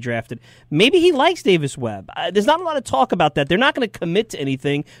they drafted. Maybe he likes Davis Webb. There's not a lot of talk about that. They're not going to commit to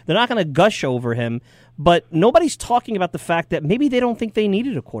anything. They're not going to gush over him. But nobody's talking about the fact that maybe they don't think they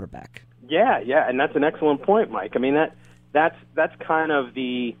needed a quarterback. Yeah, and that's an excellent point, Mike. I mean, that's kind of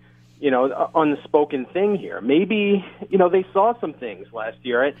the unspoken thing here. Maybe they saw some things last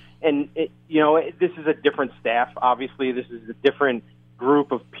year, and this is a different staff. Obviously, this is a different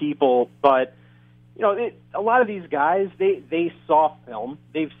group of people, but. A lot of these guys, they saw film.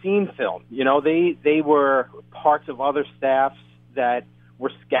 They've seen film. They were parts of other staffs that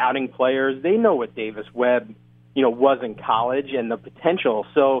were scouting players. They know what Davis Webb, was in college and the potential.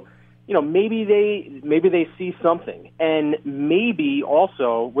 So, maybe they see something. And maybe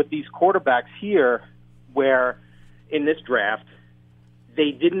also with these quarterbacks here, where in this draft,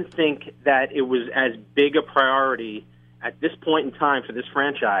 they didn't think that it was as big a priority at this point in time for this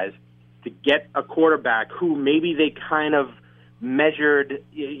franchise to get a quarterback who maybe they kind of measured,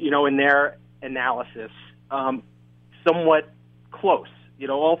 in their analysis, somewhat close.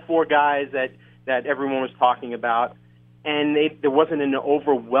 All 4 guys that everyone was talking about, and there wasn't an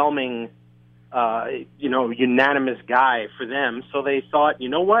overwhelming, unanimous guy for them. So they thought, you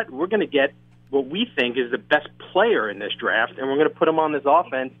know what, we're going to get what we think is the best player in this draft, and we're going to put him on this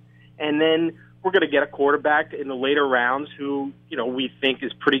offense, and then we're going to get a quarterback in the later rounds who, we think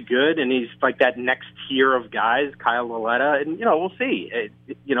is pretty good, and he's like that next tier of guys, Kyle Lauletta, and, we'll see.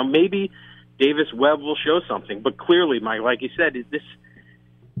 Maybe Davis Webb will show something. But clearly, Mike, like you said,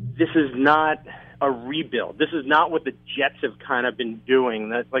 this is not a rebuild. This is not what the Jets have kind of been doing.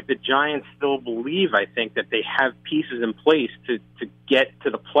 That, like, the Giants still believe, I think, that they have pieces in place to get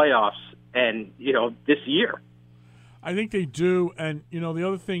to the playoffs and, this year. I think they do. And, the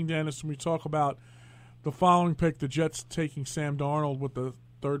other thing, Dennis, when we talk about the following pick, the Jets taking Sam Darnold with the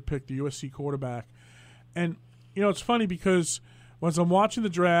 3rd pick, the USC quarterback. And, it's funny because as I'm watching the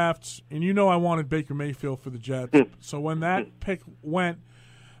drafts, and I wanted Baker Mayfield for the Jets. So when that pick went,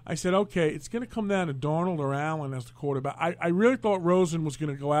 I said, okay, it's going to come down to Darnold or Allen as the quarterback. I really thought Rosen was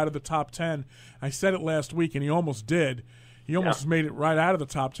going to go out of the top 10. I said it last week, and he almost did. He almost made it right out of the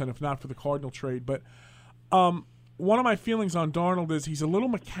top 10, if not for the Cardinal trade. But one of my feelings on Darnold is he's a little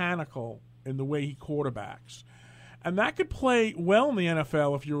mechanical in the way he quarterbacks. And that could play well in the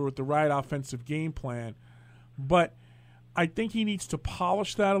NFL if you're with the right offensive game plan. But I think he needs to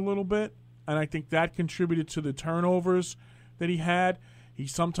polish that a little bit, and I think that contributed to the turnovers that he had. He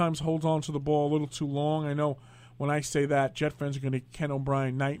sometimes holds on to the ball a little too long. I know when I say that, Jet fans are going to get Ken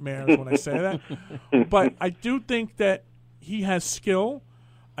O'Brien nightmares when I say that. But I do think that he has skill.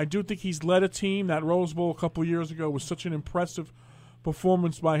 I do think he's led a team. That Rose Bowl a couple years ago was such an impressive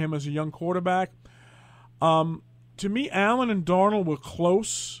performance by him as a young quarterback. To me, Allen and Darnold were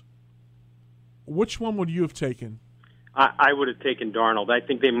close. Which one would you have taken? I would have taken Darnold. I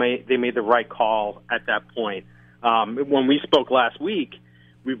think they made the right call at that point. When we spoke last week,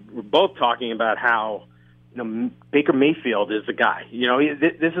 we were both talking about how Baker Mayfield is the guy.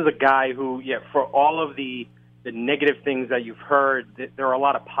 This is a guy who, for all of the negative things that you've heard, there are a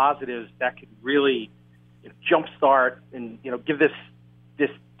lot of positives that could really jumpstart and give this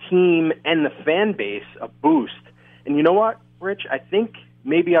team and the fan base a boost. And you know what, Rich? I think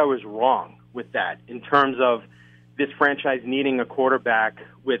maybe I was wrong with that in terms of this franchise needing a quarterback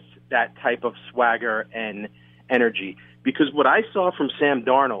with that type of swagger and energy. Because what I saw from Sam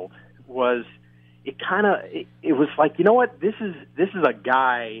Darnold was it was like, you know what, this is a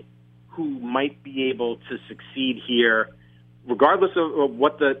guy who might be able to succeed here, regardless of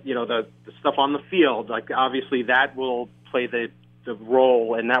what the stuff on the field. Like, obviously that will play the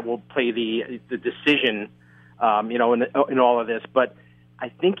role, and that will play the decision, in all of this. But I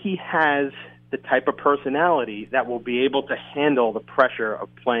think he has the type of personality that will be able to handle the pressure of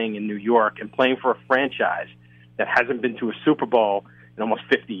playing in New York and playing for a franchise that hasn't been to a Super Bowl in almost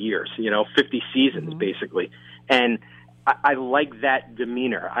 50 years, 50 seasons basically. And I like that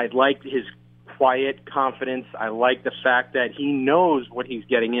demeanor. I like his quiet confidence. I like the fact that he knows what he's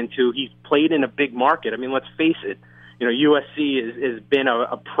getting into. He's played in a big market. I mean, let's face it. USC has been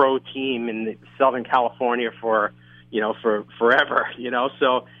a pro team in Southern California for forever.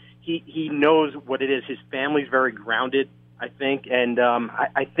 So he knows what it is. His family's very grounded, I think, and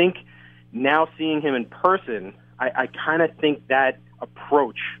I think now seeing him in person, I kind of think that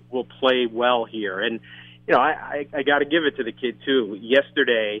approach will play well here. And I got to give it to the kid too.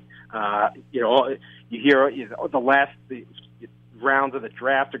 Yesterday, you hear the last rounds of the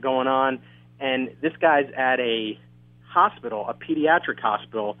draft are going on, and this guy's at a hospital, a pediatric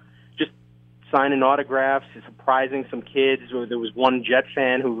hospital, just signing autographs, surprising some kids. There was one Jet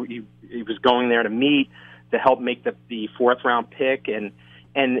fan who he was going there to meet to help make the fourth round pick, and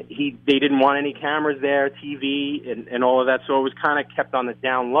they didn't want any cameras there, TV, and all of that, so it was kind of kept on the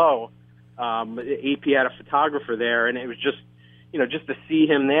down low. AP had a photographer there, and it was just to see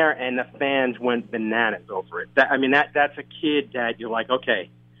him there, and the fans went bananas over it. That's a kid that you're like, okay,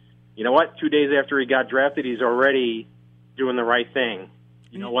 you know what? 2 days after he got drafted, he's already doing the right thing.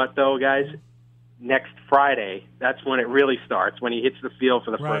 You know what, though, guys? Next Friday, that's when it really starts, when he hits the field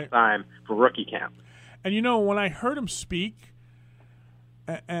for the first time for rookie camp. And, when I heard him speak,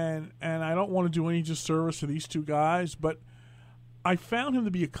 and I don't want to do any disservice to these two guys, but I found him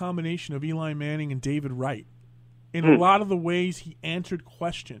to be a combination of Eli Manning and David Wright in a lot of the ways he answered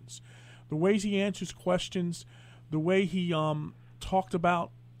questions. The ways he answers questions, the way he talked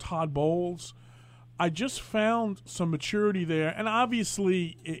about Todd Bowles. I just found some maturity there. And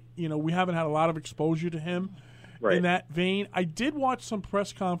obviously, we haven't had a lot of exposure to him in that vein. I did watch some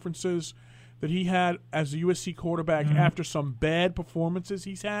press conferences that he had as a USC quarterback after some bad performances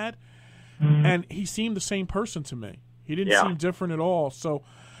he's had, and he seemed the same person to me. He didn't seem different at all. So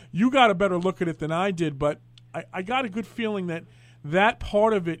you got a better look at it than I did, but I got a good feeling that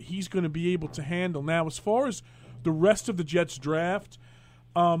part of it he's going to be able to handle. Now, as far as the rest of the Jets draft,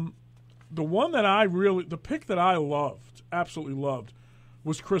 the pick that I loved, absolutely loved,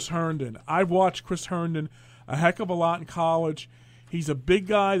 was Chris Herndon. I've watched Chris Herndon a heck of a lot in college. He's a big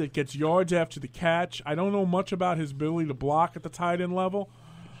guy that gets yards after the catch. I don't know much about his ability to block at the tight end level,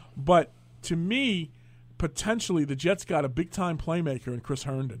 but to me, potentially the Jets got a big-time playmaker in Chris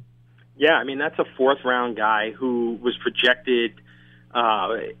Herndon. Yeah, that's a fourth-round guy who was projected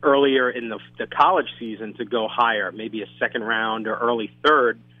earlier in the college season to go higher, maybe a second round or early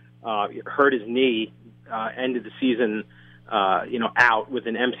third. Hurt his knee, ended the season, out with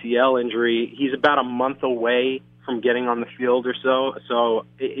an MCL injury. He's about a month away from getting on the field or so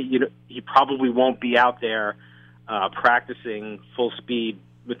he probably won't be out there practicing full speed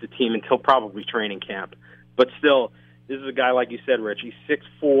with the team until probably training camp. But still, this is a guy, like you said, Rich. He's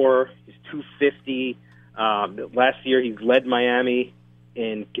 6'4", he's 250. Last year, he led Miami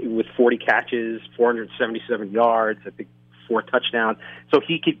with 40 catches, 477 yards, I think 4 touchdowns. So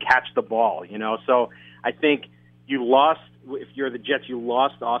he could catch the ball, So I think you lost, if you're the Jets, you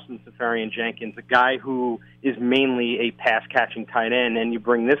lost Austin Seferian-Jenkins, a guy who is mainly a pass-catching tight end, and you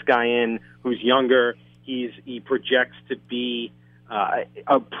bring this guy in who's younger. He projects to be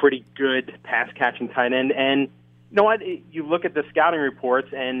a pretty good pass-catching tight end. And you know what? You look at the scouting reports,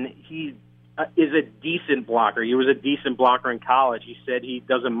 and he is a decent blocker. He was a decent blocker in college. He said he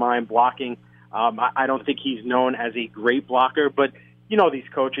doesn't mind blocking. I don't think he's known as a great blocker, but these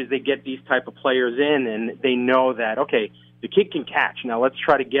coaches, they get these type of players in, and they know that, okay, the kid can catch. Now let's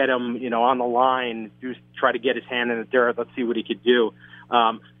try to get him, on the line, try to get his hand in the dirt. Let's see what he could do.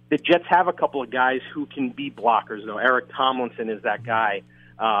 The Jets have a couple of guys who can be blockers, though. Eric Tomlinson is that guy.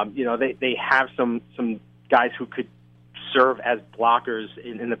 They have some guys who could serve as blockers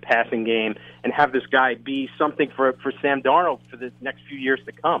in the passing game, and have this guy be something for Sam Darnold for the next few years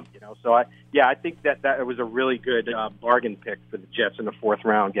to come. So I think that was a really good bargain pick for the Jets in the 4th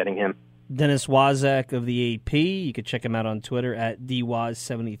round, getting him. Dennis Waszak of the AP. You can check him out on Twitter at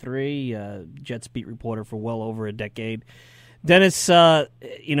DWaz73, Jets beat reporter for well over a decade. Dennis,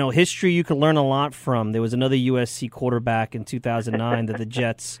 history you can learn a lot from. There was another USC quarterback in 2009 that the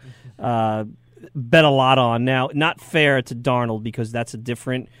Jets bet a lot on. Now, not fair to Darnold because that's a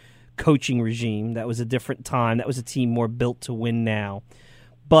different coaching regime. That was a different time. That was a team more built to win now.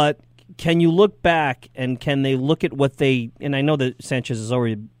 But can you look back and can they look at what they – and I know that Sanchez has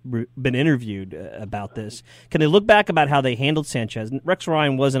already been interviewed about this. Can they look back about how they handled Sanchez? Rex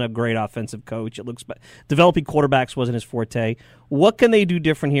Ryan wasn't a great offensive coach. Developing quarterbacks wasn't his forte. What can they do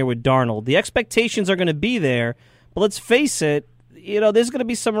different here with Darnold? The expectations are going to be there, but let's face it, there's going to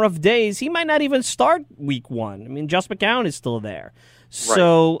be some rough days. He might not even start week 1. I mean, Josh McCown is still there.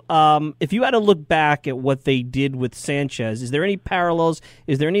 So if you had to look back at what they did with Sanchez, is there any parallels?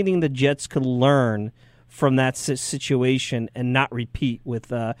 Is there anything the Jets could learn from that situation and not repeat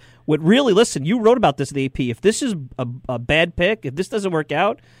with what really, listen, you wrote about this at the AP. If this is a bad pick, if this doesn't work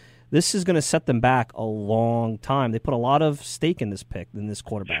out, this is going to set them back a long time. They put a lot of stake in this pick, in this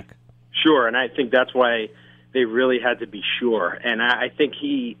quarterback. Sure, and I think that's why they really had to be sure. And I think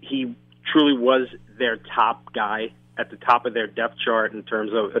he truly was their top guy at the top of their depth chart in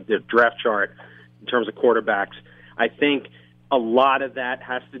terms of their draft chart, in terms of quarterbacks. I think a lot of that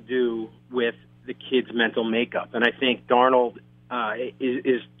has to do with the kid's mental makeup. And I think Darnold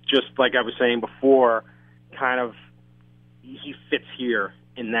is just like I was saying before, kind of he fits here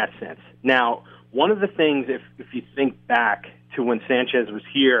in that sense. Now, one of the things, if you think back to when Sanchez was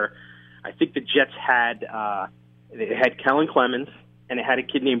here, I think the Jets had they had Kellen Clemens and they had a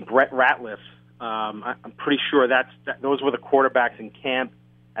kid named Brett Ratliff. I'm pretty sure those were the quarterbacks in camp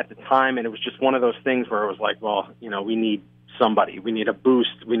at the time, and it was just one of those things where it was like, well, we need somebody, we need a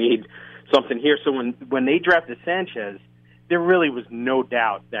boost, we need something here. So when they drafted Sanchez, there really was no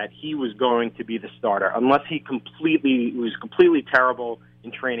doubt that he was going to be the starter, unless he was completely terrible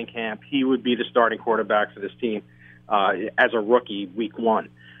in training camp. He would be the starting quarterback for this team as a rookie week 1.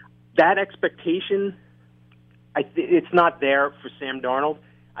 That expectation, it's not there for Sam Darnold.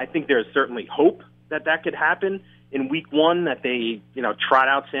 I think there's certainly hope that could happen in week 1, that they, trot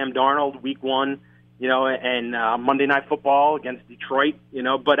out Sam Darnold week 1, and Monday Night Football against Detroit,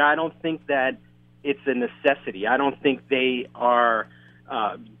 but I don't think that it's a necessity. I don't think they are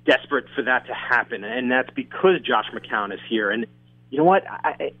desperate for that to happen, and that's because Josh McCown is here. And you know what?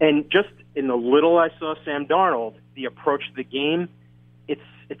 And just in the little I saw Sam Darnold, the approach to the game, it's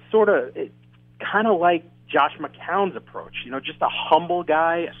kind of like Josh McCown's approach, just a humble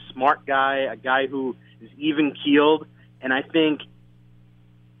guy, a smart guy, a guy who is even-keeled. And I think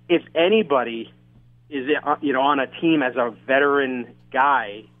if anybody is, on a team as a veteran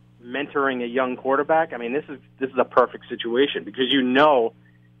guy mentoring a young quarterback, I mean, this is a perfect situation because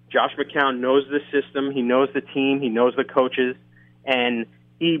Josh McCown knows the system, he knows the team, he knows the coaches, and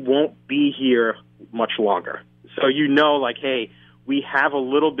he won't be here much longer. So hey, we have a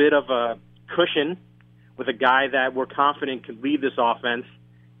little bit of a cushion with a guy that we're confident could lead this offense,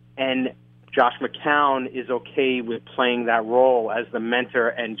 and Josh McCown is okay with playing that role as the mentor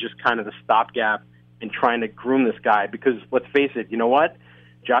and just kind of the stopgap in trying to groom this guy. Because let's face it, you know what?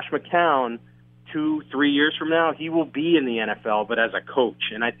 Josh McCown, 2-3 years from now, he will be in the NFL, but as a coach.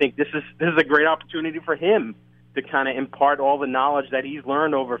 And I think this is a great opportunity for him to kind of impart all the knowledge that he's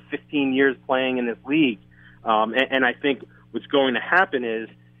learned over 15 years playing in this league. And I think what's going to happen is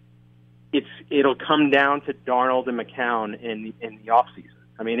it'll come down to Darnold and McCown in the offseason.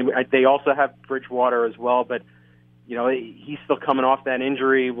 I mean, they also have Bridgewater as well, but he's still coming off that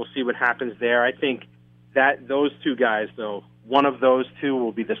injury. We'll see what happens there. I think that those two guys, though, one of those two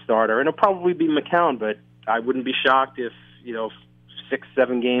will be the starter, and it'll probably be McCown. But I wouldn't be shocked if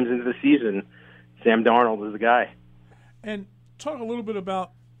 6-7 games into the season, Sam Darnold is the guy. And talk a little bit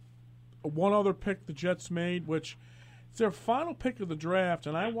about one other pick the Jets made, which is their final pick of the draft,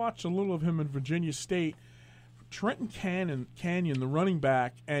 and I watched a little of him in Virginia State. Trenton Canyon, the running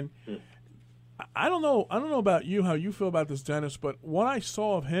back, and I don't know about you, how you feel about this, Dennis, but what I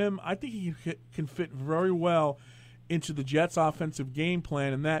saw of him, I think he can fit very well into the Jets' offensive game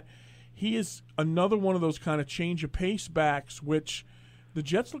plan, and that he is another one of those kind of change of pace backs, which the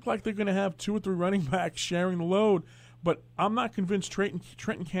Jets look like they're going to have 2 or 3 running backs sharing the load, but I'm not convinced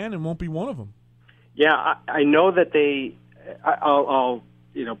Trenton Cannon won't be one of them. Yeah, I know that they. I'll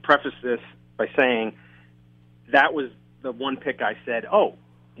preface this by saying that was the one pick I said,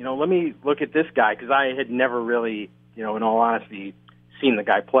 let me look at this guy, because I had never really, in all honesty, seen the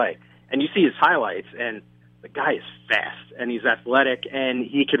guy play. And you see his highlights, and the guy is fast, and he's athletic, and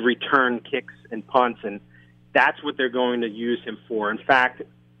he could return kicks and punts, and that's what they're going to use him for. In fact,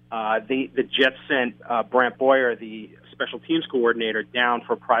 the Jets sent Brant Boyer, the special teams coordinator, down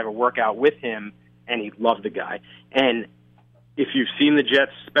for a private workout with him, and he loved the guy. And if you've seen the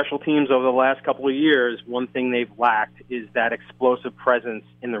Jets' special teams over the last couple of years, one thing they've lacked is that explosive presence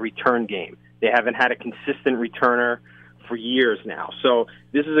in the return game. They haven't had a consistent returner for years now. So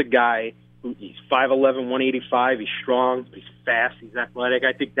this is a guy who, he's 5'11", 185, he's strong, he's fast, he's athletic.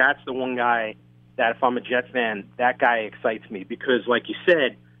 I think that's the one guy that, if I'm a Jets fan, that guy excites me, because, like you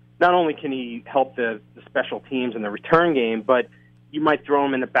said, not only can he help the special teams in the return game, but you might throw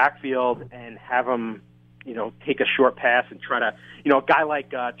him in the backfield and have him, take a short pass and try to, a guy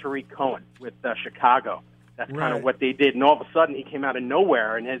like Tariq Cohen with Chicago. That's kind of what they did. And all of a sudden he came out of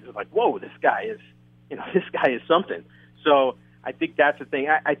nowhere, and it was like, whoa, this guy is something. So I think that's the thing.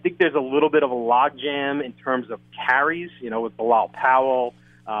 I think there's a little bit of a logjam in terms of carries, with Bilal Powell,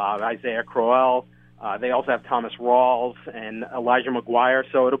 Isaiah Crowell. They also have Thomas Rawls and Elijah McGuire.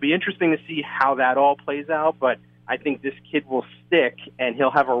 So it'll be interesting to see how that all plays out. But I think this kid will stick, and he'll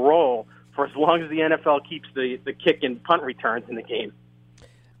have a role for as long as the NFL keeps the kick and punt returns in the game.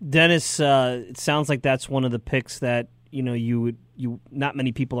 Dennis, it sounds like that's one of the picks that you not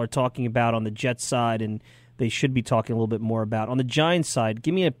many people are talking about on the Jets side, and they should be talking a little bit more about. On the Giants side,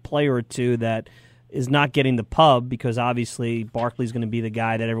 give me a player or two that is not getting the pub, because obviously Barkley's going to be the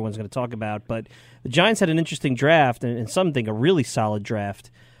guy that everyone's going to talk about. But the Giants had an interesting draft, and some think a really solid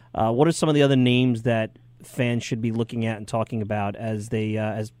draft. What are some of the other names that fans should be looking at and talking about as they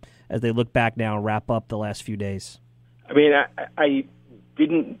look back now and wrap up the last few days? I mean, I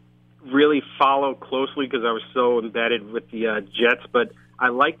didn't really follow closely because I was so embedded with the Jets, but I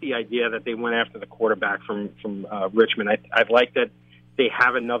like the idea that they went after the quarterback from Richmond. I like that they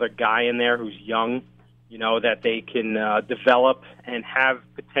have another guy in there who's young, that they can develop and have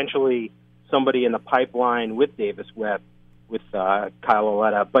potentially somebody in the pipeline with Davis Webb, with Kyle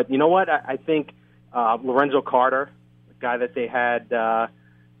Lauletta. But you know what? I think Lorenzo Carter, the guy that they had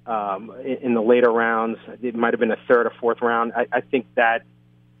in the later rounds, it might have been a third or fourth round. I think that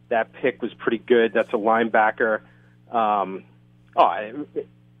pick was pretty good. That's a linebacker.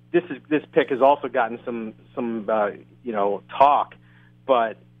 This pick has also gotten some talk,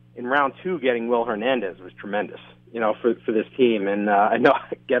 but in round 2, getting Will Hernandez was tremendous, for this team. And I know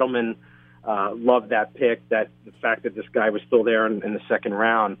Gettleman loved that pick. That the fact that this guy was still there in the second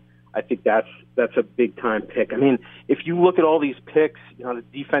round, I think that's a big time pick. I mean, if you look at all these picks, the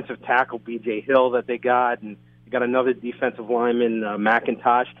defensive tackle B.J. Hill that they got, and they got another defensive lineman,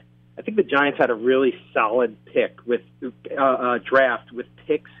 McIntosh. I think the Giants had a really solid pick with draft with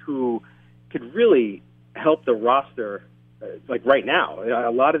picks who could really help the roster. Like right now, a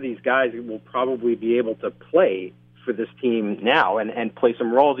lot of these guys will probably be able to play for this team now and play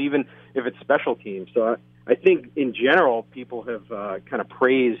some roles, even if it's special teams. So I think in general, people have kind of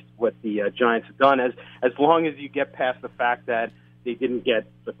praised what the Giants have done, as long as you get past the fact that they didn't get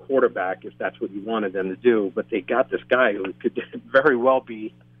the quarterback, if that's what you wanted them to do. But they got this guy who could very well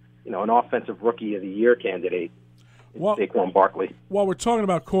be, an offensive rookie of the year candidate, Saquon Barkley. While we're talking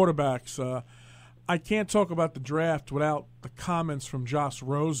about quarterbacks, I can't talk about the draft without the comments from Josh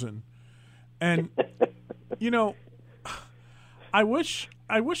Rosen. And, I wish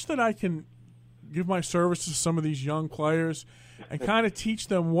that I can give my services to some of these young players and kind of teach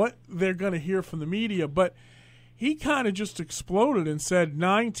them what they're going to hear from the media. But he kind of just exploded and said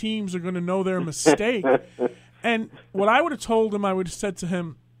 9 teams are going to know their mistake. And what I would have told him, I would have said to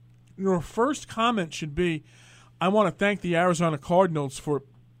him, your first comment should be, I want to thank the Arizona Cardinals for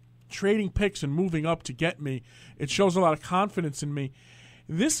trading picks and moving up to get me. It shows a lot of confidence in me.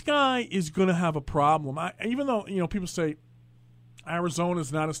 This guy is going to have a problem. Even though, people say Arizona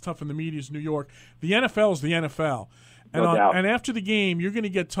is not as tough in the media as New York, the NFL is the NFL. And, and after the game, you're going to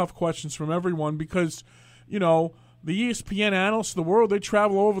get tough questions from everyone because, the ESPN analysts of the world, they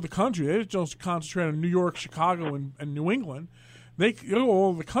travel all over the country. They don't concentrate on New York, Chicago, and New England. They go all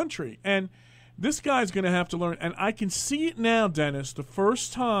over the country. And this guy's going to have to learn. And I can see it now, Dennis, the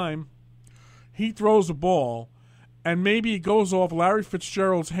first time he throws a ball and maybe it goes off Larry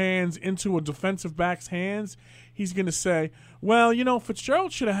Fitzgerald's hands into a defensive back's hands, he's going to say, well,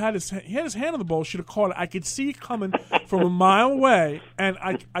 Fitzgerald should have had his hand on the ball, should have caught it. I could see it coming from a mile away, and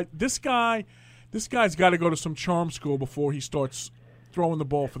this guy's got to go to some charm school before he starts throwing the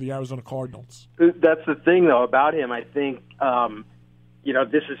ball for the Arizona Cardinals. That's the thing, though, about him. I think,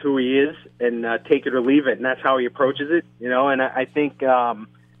 this is who he is, and take it or leave it, and that's how he approaches it, And I think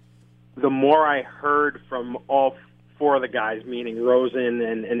the more I heard from all four of the guys, meaning Rosen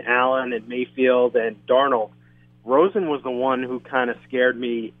and Allen and Mayfield and Darnold, Rosen was the one who kind of scared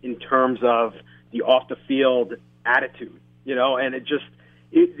me in terms of the off-the-field attitude, and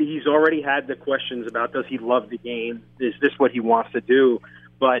he's already had the questions about does he love the game, is this what he wants to do,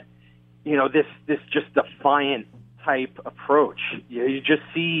 but, this just defiant type approach, you just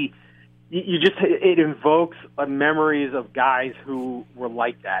see, it invokes memories of guys who were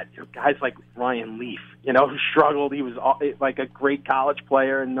like that, guys like Ryan Leaf, who struggled. He was like a great college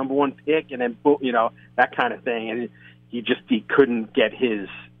player and number one pick, and then that kind of thing. And he couldn't get his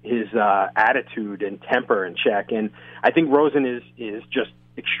attitude and temper in check. And I think Rosen is just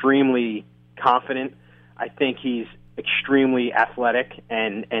extremely confident. I think he's extremely athletic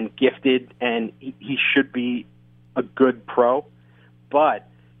and gifted, and he should be a good pro, but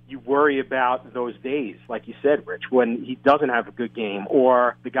you worry about those days, like you said, Rich, when he doesn't have a good game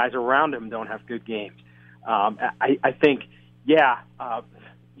or the guys around him don't have good games. I think,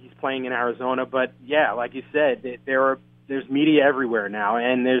 he's playing in Arizona, but like you said, there's media everywhere now,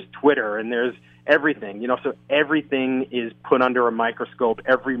 and there's Twitter, and there's everything, so everything is put under a microscope,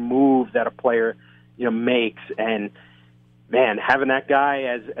 every move that a player, makes, and man, having that guy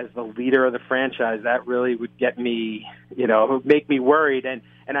as the leader of the franchise, that really would get me, make me worried. And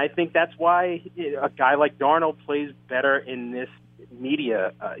I think that's why a guy like Darnold plays better in this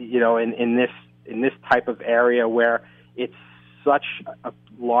media, in this type of area where it's such a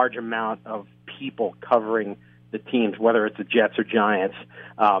large amount of people covering the teams, whether it's the Jets or Giants.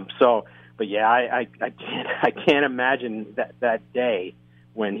 I can't imagine that day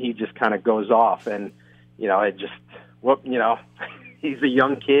when he just kind of goes off, and he's a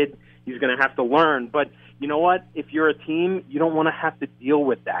young kid. He's going to have to learn. But you know what? If you're a team, you don't want to have to deal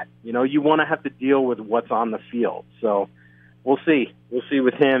with that. You want to have to deal with what's on the field. So we'll see. We'll see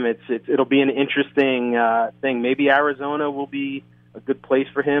with him. It'll be an interesting thing. Maybe Arizona will be a good place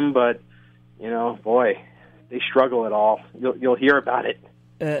for him, but boy, they struggle at all. You'll hear about it.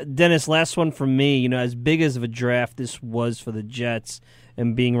 Dennis, last one from me. As big as of a draft this was for the Jets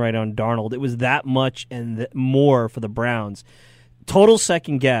and being right on Darnold, it was that much and more for the Browns. Total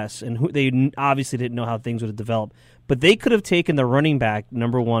second guess, and they obviously didn't know how things would have developed, but they could have taken the running back,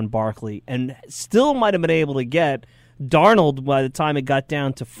 number one, Barkley, and still might have been able to get Darnold by the time it got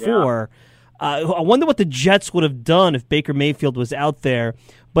down to 4. I wonder what the Jets would have done if Baker Mayfield was out there,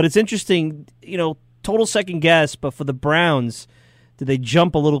 but it's interesting, total second guess, but for the Browns, did they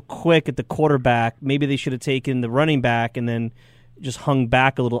jump a little quick at the quarterback? Maybe they should have taken the running back and then just hung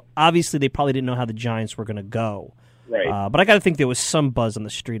back a little. Obviously, they probably didn't know how the Giants were going to go. Right. But I got to think there was some buzz on the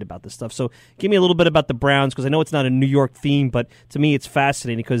street about this stuff. So give me a little bit about the Browns, because I know it's not a New York theme, but to me it's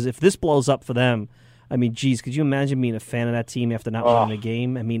fascinating, because if this blows up for them, I mean, geez, could you imagine being a fan of that team after not winning a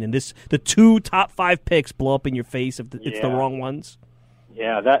game? I mean, and the 2 top 5 picks blow up in your face if it's the wrong ones.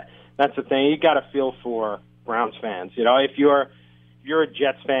 Yeah, that's the thing. You got to feel for Browns fans. If you're a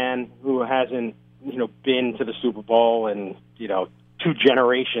Jets fan who hasn't, been to the Super Bowl in, 2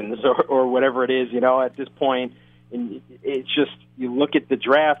 generations or whatever it is, at this point, and it's just, you look at the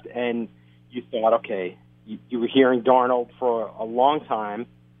draft and you thought, okay, you were hearing Darnold for a long time,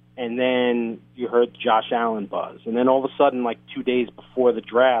 and then you heard Josh Allen buzz. And then all of a sudden, like 2 days before the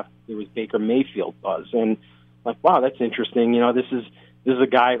draft, there was Baker Mayfield buzz. And like, wow, that's interesting. This is a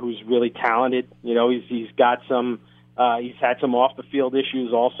guy who's really talented. He's got some, he's had some off the field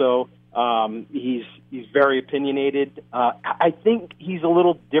issues also. He's very opinionated. I think he's a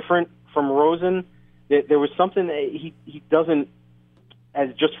little different from Rosen. There was something that he doesn't, as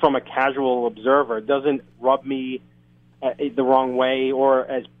just from a casual observer, doesn't rub me the wrong way or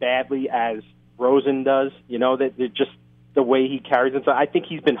as badly as Rosen does. That just the way he carries himself. I think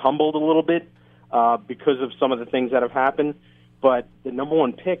he's been humbled a little bit because of some of the things that have happened. But the number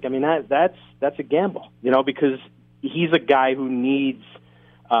one pick, I mean, that's a gamble, because he's a guy who needs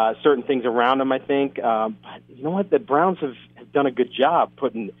certain things around him, I think. But you know what? The Browns have done a good job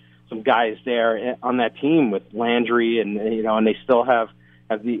putting some guys there on that team with Landry, and and they still have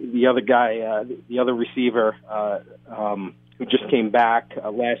the other guy, the other receiver who just came back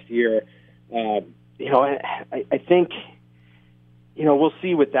last year. I think we'll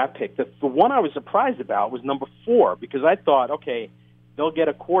see with that pick. The one I was surprised about was number 4, because I thought, okay, they'll get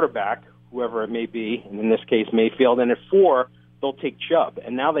a quarterback, whoever it may be, and in this case Mayfield, and at 4, they'll take Chubb.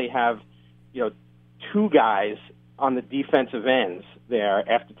 And now they have, 2 guys on the defensive ends there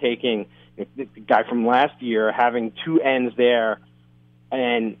after taking the guy from last year, having 2 ends there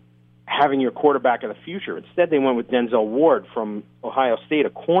and having your quarterback of the future. Instead, they went with Denzel Ward from Ohio State, a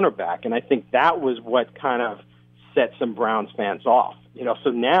cornerback, and I think that was what kind of set some Browns fans off. So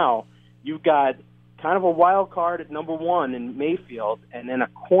now you've got kind of a wild card at number 1 in Mayfield, and then a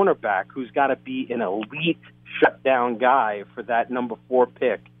cornerback who's got to be an elite shutdown guy for that number 4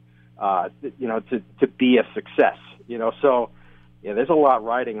 pick, to be a success. So there's a lot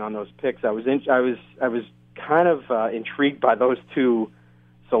riding on those picks. I was kind of intrigued by those 2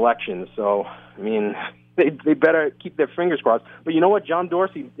 selections. So, I mean, they better keep their fingers crossed. But you know what? John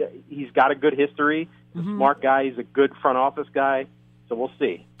Dorsey, he's got a good history. He's a smart guy. He's a good front office guy. So we'll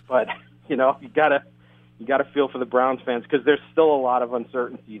see. But, you gotta feel for the Browns fans because there's still a lot of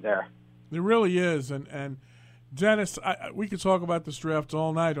uncertainty there. There really is. And Dennis, we could talk about this draft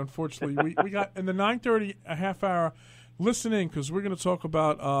all night. Unfortunately, we got in the 9:30 a half hour. Listen in, because we're going to talk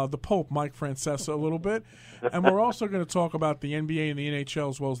about the Pope, Mike Francesa, a little bit. And we're also going to talk about the NBA and the NHL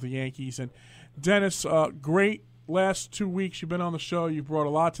as well as the Yankees. And, Dennis, great last 2 weeks you've been on the show. You've brought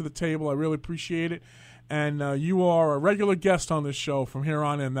a lot to the table. I really appreciate it. And you are a regular guest on this show from here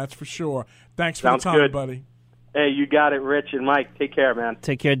on in, that's for sure. Thanks for Sounds the time, good. buddy. Hey, you got it, Rich and Mike. Take care, man.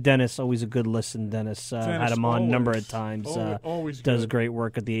 Take care, Dennis. Always a good listen, Dennis. Had him on a number of times. Always does good. great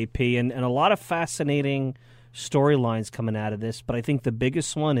work at the AP. And a lot of fascinating storylines coming out of this, but I think the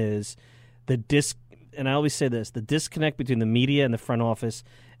biggest one is and I always say this, the disconnect between the media and the front office.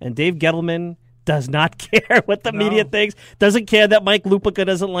 And Dave Gettleman does not care what the media thinks, doesn't care that Mike Lupica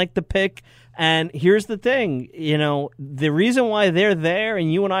doesn't like the pick. And here's the thing, the reason why they're there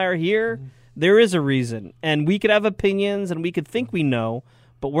and you and I are here, there is a reason. And we could have opinions and we could think we know,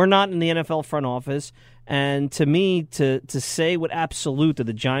 but we're not in the NFL front office. And to me, to say with absolute that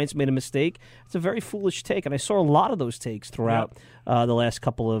the Giants made a mistake, it's a very foolish take. And I saw a lot of those takes throughout the last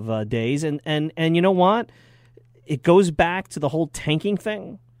couple of days. And you know what? It goes back to the whole tanking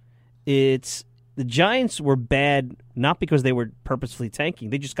thing. It's the Giants were bad not because they were purposefully tanking.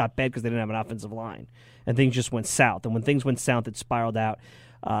 They just got bad because they didn't have an offensive line. And things just went south. And when things went south, it spiraled out.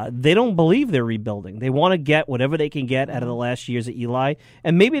 They don't believe they're rebuilding. They want to get whatever they can get out of the last years of Eli,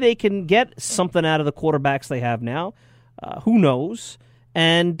 and maybe they can get something out of the quarterbacks they have now. Who knows?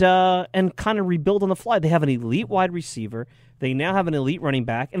 And kind of rebuild on the fly. They have an elite wide receiver. They now have an elite running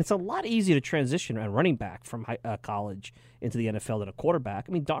back, and it's a lot easier to transition a running back from college into the NFL than a quarterback.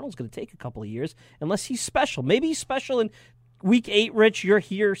 I mean, Darnold's going to take a couple of years unless he's special. Maybe he's special in Week 8, Rich, you're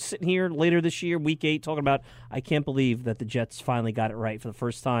here, sitting here later this year, Week 8, talking about, I can't believe that the Jets finally got it right for the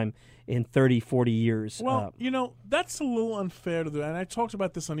first time in 30, 40 years. Well, that's a little unfair to do. And I talked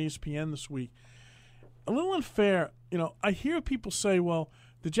about this on ESPN this week. A little unfair. I hear people say, well,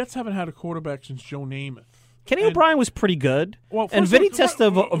 the Jets haven't had a quarterback since Joe Namath. Kenny O'Brien was pretty good. Well, and Vinny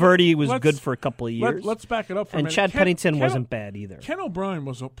Testaverde was good for a couple of years. Let's back it up for a minute. And Chad Pennington wasn't bad either. Ken O'Brien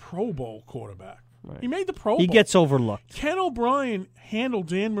was a Pro Bowl quarterback. Right. He made the Pro Bowl. He gets overlooked. Ken O'Brien handled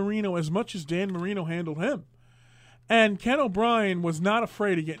Dan Marino as much as Dan Marino handled him. And Ken O'Brien was not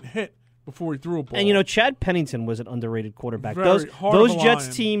afraid of getting hit before he threw a ball. And, Chad Pennington was an underrated quarterback. Those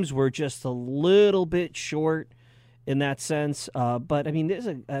Jets teams were just a little bit short in that sense. But,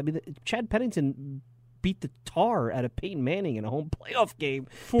 Chad Pennington beat the tar out of Peyton Manning in a home playoff game.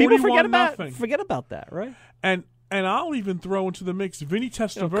 People forget about that, right? And I'll even throw into the mix Vinny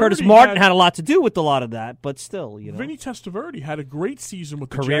Testaverde. Curtis Martin had a lot to do with a lot of that, but still, Vinny Testaverde had a great season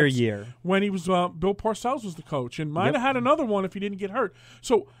with the career Jets year when he was Bill Parcells was the coach, and might have had another one if he didn't get hurt.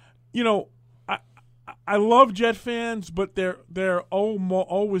 So, I love Jet fans, but their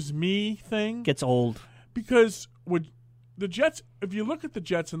always me thing gets old because with the Jets, if you look at the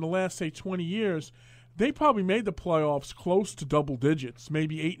Jets in the last, say, 20 years, they probably made the playoffs close to double digits,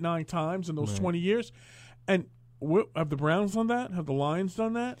 maybe 8, 9 times in those 20 years, and have the Browns done that? Have the Lions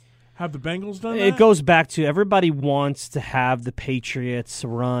done that? Have the Bengals done that? It goes back to everybody wants to have the Patriots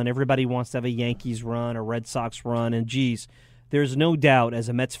run. Everybody wants to have a Yankees run, a Red Sox run. And, geez, there's no doubt as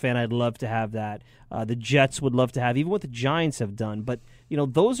a Mets fan I'd love to have that. The Jets would love to have, even what the Giants have done. But,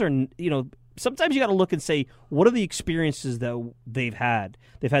 those are, sometimes you got to look and say, what are the experiences that they've had?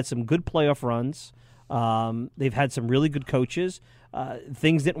 They've had some good playoff runs. They've had some really good coaches.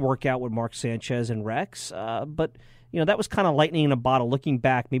 Things didn't work out with Mark Sanchez and Rex, but that was kind of lightning in a bottle. Looking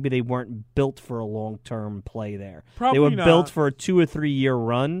back, maybe they weren't built for a long-term play there. Probably they were not. built for a 2 or 3 year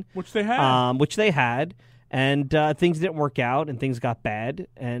run, which they had. And things didn't work out, and things got bad,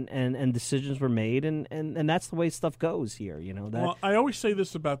 and decisions were made, and that's the way stuff goes here. Well, I always say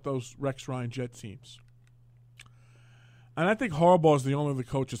this about those Rex Ryan Jet teams, and I think Harbaugh is the only other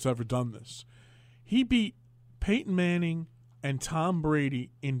coach that's ever done this. He beat Peyton Manning and Tom Brady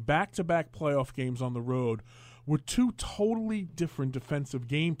in back-to-back playoff games on the road with two totally different defensive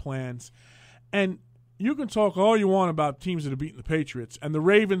game plans, and you can talk all you want about teams that have beaten the Patriots, and the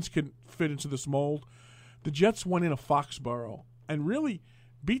Ravens can fit into this mold. The Jets went into Foxborough and really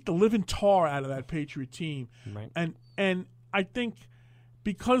beat the living tar out of that Patriot team. Right. And I think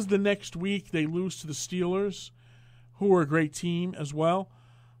because the next week they lose to the Steelers, who are a great team as well,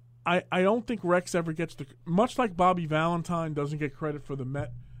 I don't think Rex ever gets the – much like Bobby Valentine doesn't get credit for the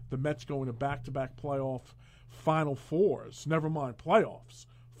Mets going to back-to-back playoff Final Fours, never mind playoffs,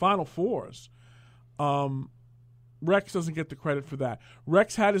 Final Fours. Rex doesn't get the credit for that.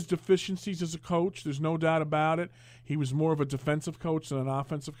 Rex had his deficiencies as a coach. There's no doubt about it. He was more of a defensive coach than an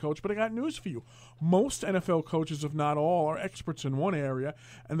offensive coach. But I got news for you. Most NFL coaches, if not all, are experts in one area,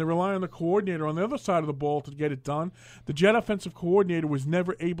 and they rely on the coordinator on the other side of the ball to get it done. The Jet offensive coordinator was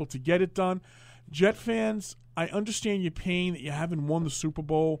never able to get it done. Jet fans, I understand your pain that you haven't won the Super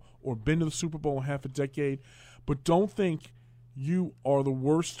Bowl or been to the Super Bowl in half a decade, but don't think you are the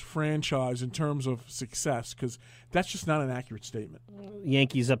worst franchise in terms of success, because that's just not an accurate statement.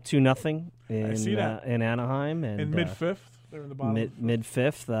 Yankees up 2-0 I see that. in Anaheim, and in mid-fifth. They're in the bottom.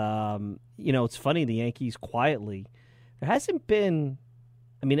 Mid-fifth. It's funny, the Yankees quietly. There hasn't been,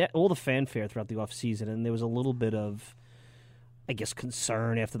 all the fanfare throughout the offseason, and there was a little bit of, I guess,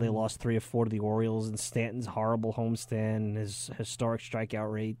 concern after they lost 3 or 4 to the Orioles, and Stanton's horrible homestand and his historic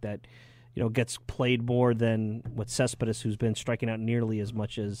strikeout rate that gets played more than with Cespedes, who's been striking out nearly as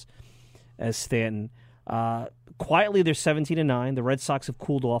much as Stanton. Quietly, they're 17-9. The Red Sox have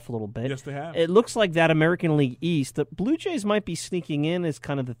cooled off a little bit. Yes, they have. It looks like that American League East, the Blue Jays might be sneaking in as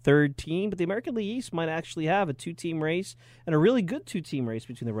kind of the third team, but the American League East might actually have a 2-team race, and a really good 2-team race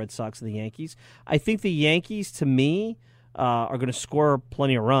between the Red Sox and the Yankees. I think the Yankees, to me, are going to score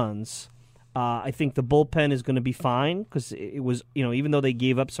plenty of runs. I think the bullpen is going to be fine because it was, even though they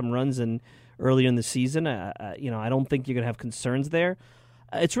gave up some runs earlier in the season, I don't think you're going to have concerns there.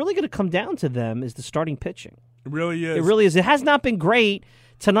 It's really going to come down to them is the starting pitching. It really is. It really is. It has not been great.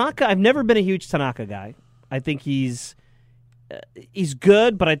 Tanaka, I've never been a huge Tanaka guy. I think he's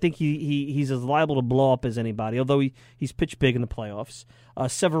good, but I think he's as liable to blow up as anybody, although he's pitched big in the playoffs.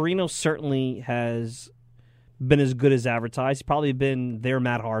 Severino certainly has been as good as advertised. He's probably been their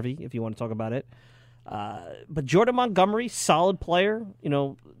Matt Harvey, if you want to talk about it. But Jordan Montgomery, solid player,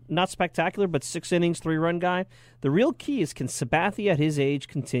 not spectacular, but 6 innings, 3-run guy. The real key is, can Sabathia at his age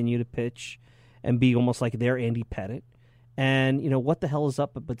continue to pitch and be almost like their Andy Pettitte? And, what the hell is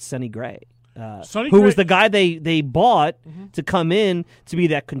up with Sonny Gray? Who was the guy they bought to come in to be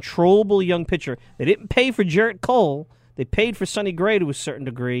that controllable young pitcher. They didn't pay for Jarrett Cole. They paid for Sonny Gray to a certain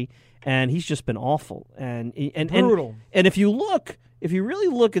degree, and he's just been awful. And brutal. And if you really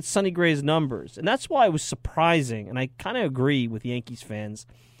look at Sonny Gray's numbers, and that's why it was surprising, and I kind of agree with Yankees fans,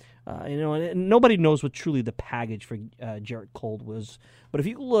 and nobody knows what truly the package for Jarrett Cole was. But if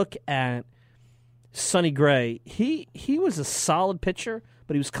you look at Sonny Gray, he was a solid pitcher,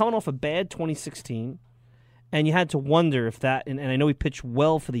 but he was coming off a bad 2016, and you had to wonder if that, and I know he pitched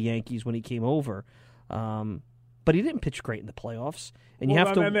well for the Yankees when he came over, but he didn't pitch great in the playoffs. And you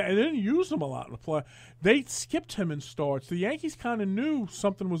have to. And they didn't use him a lot in the play. They skipped him in starts. The Yankees kind of knew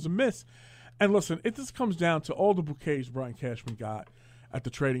something was amiss. And listen, this comes down to all the bouquets Brian Cashman got at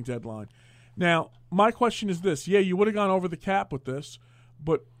the trading deadline. Now, my question is this: yeah, you would have gone over the cap with this,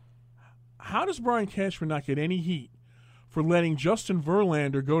 but how does Brian Cashman not get any heat for letting Justin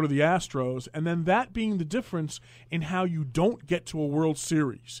Verlander go to the Astros, and then that being the difference in how you don't get to a World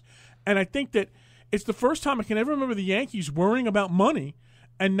Series? And I think that it's the first time I can ever remember the Yankees worrying about money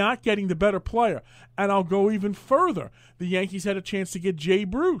and not getting the better player. And I'll go even further. The Yankees had a chance to get Jay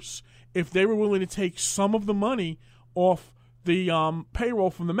Bruce if they were willing to take some of the money off the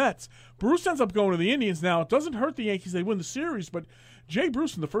payroll from the Mets. Bruce ends up going to the Indians. Now, it doesn't hurt the Yankees. They win the series, but Jay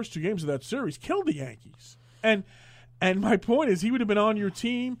Bruce in the first 2 games of that series killed the Yankees. And my point is, he would have been on your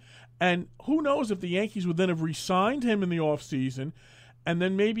team, and who knows if the Yankees would then have re-signed him in the offseason. And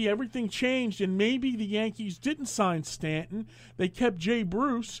then maybe everything changed, and maybe the Yankees didn't sign Stanton. They kept Jay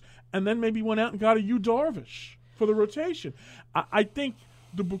Bruce, and then maybe went out and got a Yu Darvish for the rotation. I think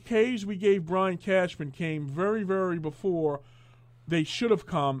the bouquets we gave Brian Cashman came very, very before they should have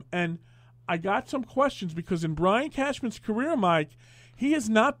come. And I got some questions because in Brian Cashman's career, Mike, he has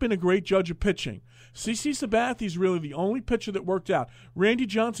not been a great judge of pitching. CC Sabathia is really the only pitcher that worked out. Randy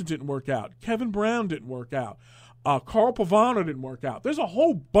Johnson didn't work out. Kevin Brown didn't work out. Carl Pavano didn't work out. There's a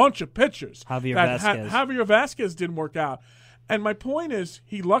whole bunch of pitchers. Javier Vasquez didn't work out. And my point is,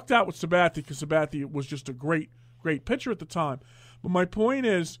 he lucked out with Sabathia because Sabathia was just a great pitcher at the time. But my point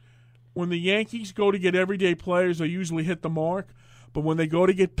is, when the Yankees go to get everyday players, they usually hit the mark. But when they go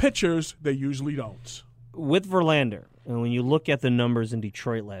to get pitchers, they usually don't. With Verlander, and when you look at the numbers in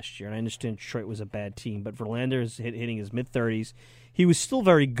Detroit last year, and I understand Detroit was a bad team, but Verlander is hitting his mid-30s. He was still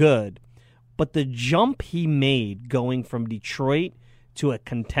very good. But the jump he made going from Detroit to a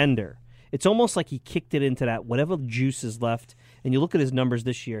contender, it's almost like he kicked it into that whatever juice is left. And you look at his numbers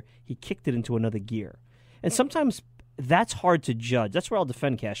this year, he kicked it into another gear. And sometimes that's hard to judge. That's where I'll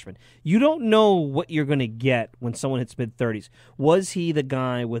defend Cashman. You don't know what you're going to get when someone hits mid-30s. Was he the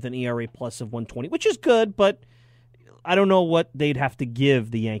guy with an ERA plus of 120, which is good, but I don't know what they'd have to give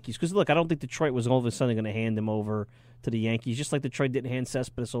the Yankees. Because, look, I don't think Detroit was all of a sudden going to hand him over to the Yankees, just like Detroit didn't hand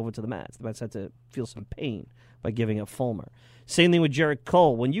Cespedes over to the Mets. The Mets had to feel some pain by giving up Fulmer. Same thing with Jarrett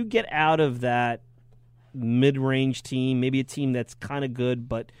Cole. When you get out of that mid-range team, maybe a team that's kind of good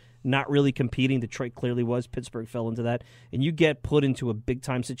but not really competing, Detroit clearly was, Pittsburgh fell into that, and you get put into a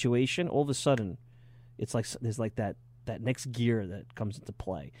big-time situation, all of a sudden it's like there's like that next gear that comes into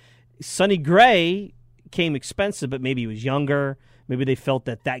play. Sonny Gray came expensive, but maybe he was younger. Maybe they felt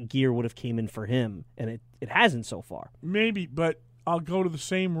that gear would have came in for him, and it hasn't so far. Maybe, but I'll go to the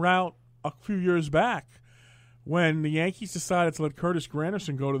same route a few years back when the Yankees decided to let Curtis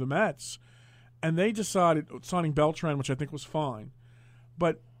Granderson go to the Mets, and they decided signing Beltran, which I think was fine,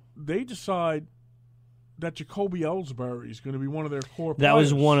 but they decide that Jacoby Ellsbury is going to be one of their core players. That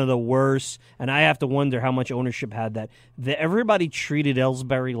was one of the worst, and I have to wonder how much ownership had that. Everybody treated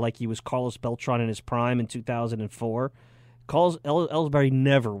Ellsbury like he was Carlos Beltran in his prime in 2004. Ellsbury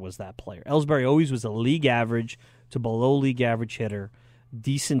never was that player. Ellsbury always was a league average to below league average hitter,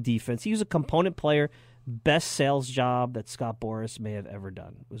 decent defense. He was a component player. Best sales job that Scott Boras may have ever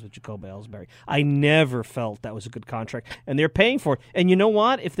done was with Jacoby Ellsbury. I never felt that was a good contract, and they're paying for it. And you know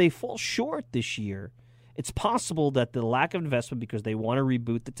what? If they fall short this year, it's possible that the lack of investment because they want to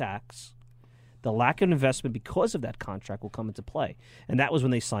reboot the tax, the lack of investment because of that contract will come into play. And that was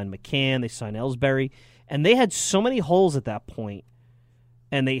when they signed McCann, they signed Ellsbury, and they had so many holes at that point,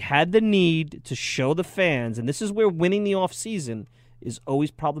 and they had the need to show the fans, and this is where winning the offseason is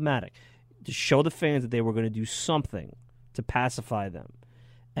always problematic, to show the fans that they were going to do something to pacify them.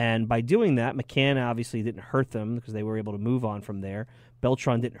 And by doing that, McCann obviously didn't hurt them because they were able to move on from there.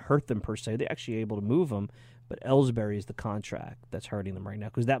 Beltran didn't hurt them per se. They're actually able to move them. But Ellsbury is the contract that's hurting them right now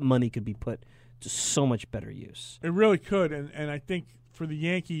because that money could be put to so much better use. It really could. And I think for the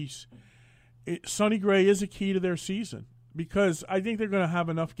Yankees, Sonny Gray is a key to their season because I think they're going to have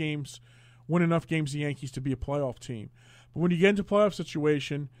enough games, win enough games, the Yankees, to be a playoff team. But when you get into a playoff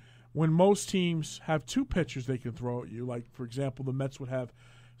situation, when most teams have two pitchers they can throw at you, like, for example, the Mets would have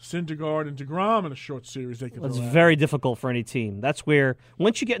Syndergaard and DeGrom in a short series they can throw at you. It's very difficult for any team. That's where,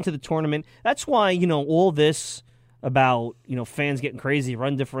 once you get into the tournament, that's why, all this about, fans getting crazy,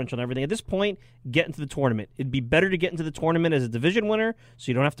 run differential and everything. At this point, get into the tournament. It'd be better to get into the tournament as a division winner so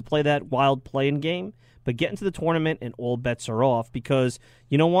you don't have to play that wild play-in game, but get into the tournament and all bets are off because,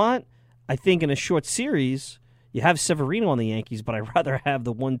 you know what? I think in a short series, you have Severino on the Yankees, but I'd rather have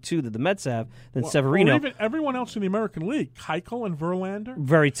the 1-2 that the Mets have than Severino. Or even everyone else in the American League, Keuchel and Verlander.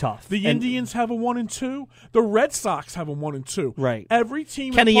 Very tough. The Indians have a 1-2. The Red Sox have a 1-2. Right. Every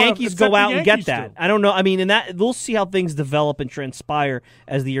team. Can the Yankees go out and get that? Do. I don't know. I mean, and that we'll see how things develop and transpire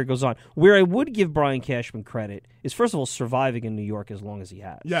as the year goes on. Where I would give Brian Cashman credit is, first of all, surviving in New York as long as he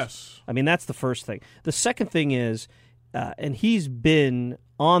has. Yes. I mean, that's the first thing. The second thing is, and he's been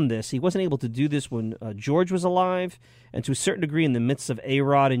on this. He wasn't able to do this when George was alive, and to a certain degree in the midst of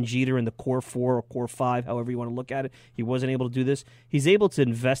A-Rod and Jeter in the core 4 or core 5, however you want to look at it, he wasn't able to do this. He's able to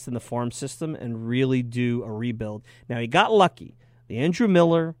invest in the farm system and really do a rebuild. Now, he got lucky. The Andrew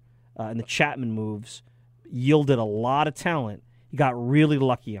Miller and the Chapman moves yielded a lot of talent. He got really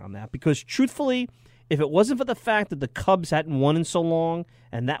lucky on that because, truthfully, if it wasn't for the fact that the Cubs hadn't won in so long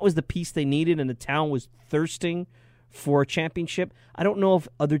and that was the piece they needed and the town was thirsting for a championship, I don't know if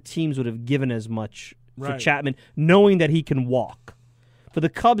other teams would have given as much for Chapman, knowing that he can walk. For the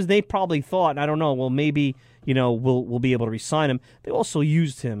Cubs, they probably thought, and I don't know, well, maybe, we'll be able to re-sign him. They also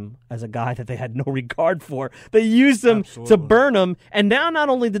used him as a guy that they had no regard for. They used him to burn him, and now not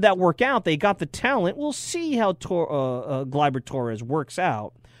only did that work out, they got the talent. We'll see how Gleyber Torres works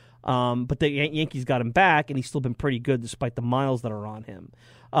out. But the Yankees got him back, and he's still been pretty good despite the miles that are on him.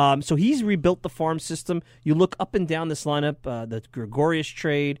 So he's rebuilt the farm system. You look up and down this lineup, the Gregorius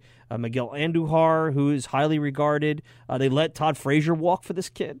trade, Miguel Andujar, who is highly regarded. They let Todd Frazier walk for this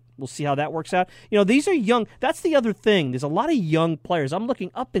kid. We'll see how that works out. These are young. That's the other thing. There's a lot of young players. I'm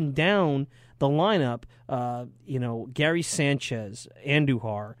looking up and down the lineup. Gary Sanchez,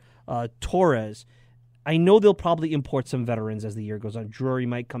 Andujar, Torres. I know they'll probably import some veterans as the year goes on. Drury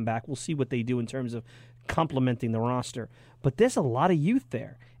might come back. We'll see what they do in terms of complementing the roster. But there's a lot of youth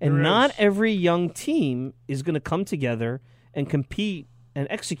there. And not every young team is going to come together and compete and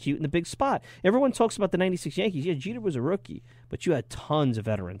execute in the big spot. Everyone talks about the 96 Yankees. Yeah, Jeter was a rookie, but you had tons of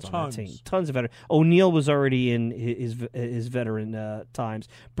veterans on that team. Tons of veterans. O'Neill was already in his veteran times.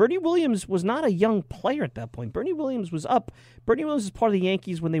 Bernie Williams was not a young player at that point. Bernie Williams was up. Bernie Williams was part of the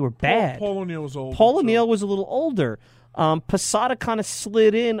Yankees when they were bad. Paul O'Neill was old. Paul O'Neill was a little older. Posada kind of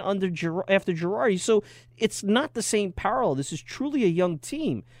slid in after Girardi. So it's not the same parallel. This is truly a young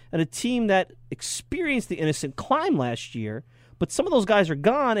team, and a team that experienced the innocent climb last year. But some of those guys are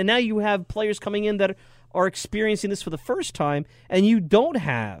gone, and now you have players coming in that are experiencing this for the first time, and you don't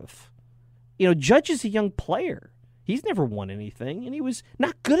have. Judge is a young player. He's never won anything, and he was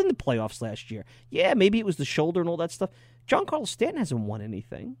not good in the playoffs last year. Yeah, maybe it was the shoulder and all that stuff. Giancarlo Stanton hasn't won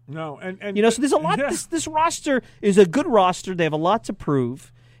anything. No, and so there's a lot. Yeah. This roster is a good roster. They have a lot to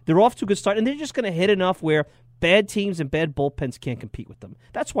prove. They're off to a good start, and they're just going to hit enough where bad teams and bad bullpens can't compete with them.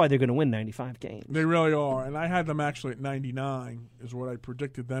 That's why they're going to win 95 games. They really are, and I had them actually at 99 is what I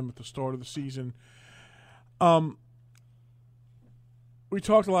predicted them at the start of the season. We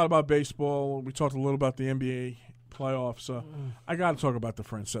talked a lot about baseball. We talked a little about the NBA playoffs. I got to talk about the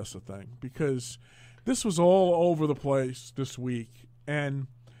Francesa thing because this was all over the place this week. And,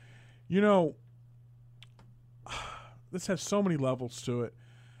 this has so many levels to it.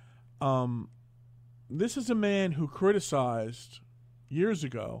 This is a man who criticized years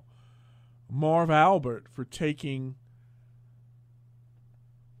ago Marv Albert for taking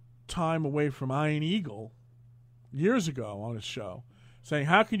time away from Iron Eagle years ago on his show, saying,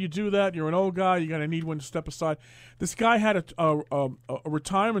 how can you do that? You're an old guy. You're going to need one to step aside. This guy had a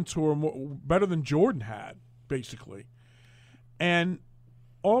retirement tour better than Jordan had, basically. And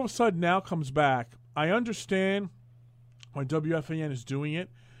all of a sudden now comes back. I understand why WFAN is doing it.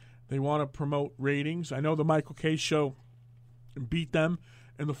 They want to promote ratings. I know the Michael Kay show beat them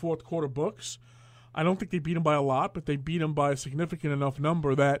in the fourth quarter books. I don't think they beat them by a lot, but they beat them by a significant enough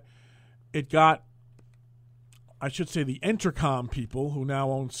number that it got, I should say, the Entercom people who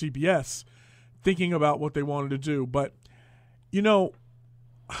now own CBS thinking about what they wanted to do. But,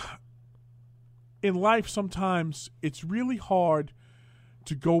 in life sometimes it's really hard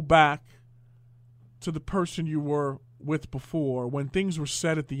to go back to the person you were with before when things were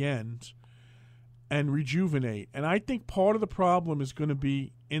set at the end and rejuvenate. And I think part of the problem is going to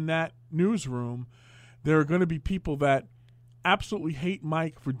be in that newsroom, there are going to be people that absolutely hate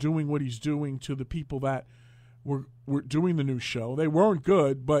Mike for doing what he's doing to the people that were doing the new show. They weren't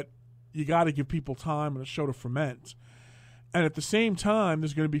good, but you got to give people time and a show to ferment. And at the same time,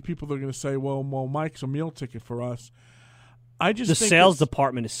 there's going to be people that are going to say, well, Mike's a meal ticket for us. I just think sales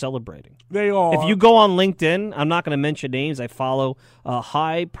department is celebrating. They are. If you go on LinkedIn, I'm not going to mention names. I follow a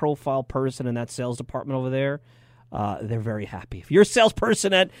high-profile person in that sales department over there. They're very happy. If you're a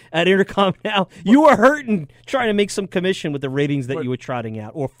salesperson at Intercom now, you are hurting trying to make some commission with the ratings that you were trotting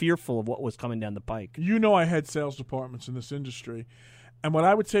out or fearful of what was coming down the pike. I had sales departments in this industry. And what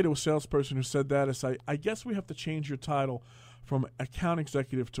I would say to a salesperson who said that is, I guess we have to change your title from account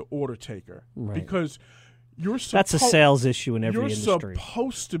executive to order taker. Right. Because that's a sales issue in every industry. You're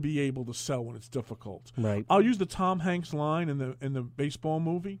supposed to be able to sell when it's difficult. Right. I'll use the Tom Hanks line in the baseball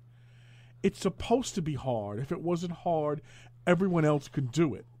movie. It's supposed to be hard. If it wasn't hard, everyone else could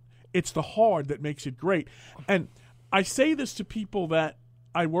do it. It's the hard that makes it great. And I say this to people that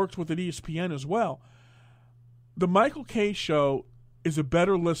I worked with at ESPN as well. The Michael Kay show is a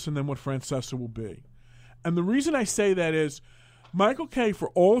better listen than what Francesa will be. And the reason I say that is Michael Kay, for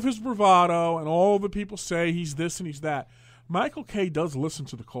all of his bravado and all of the people say he's this and he's that, Michael Kay does listen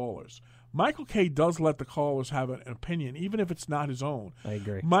to the callers. Michael Kay does let the callers have an opinion, even if it's not his own. I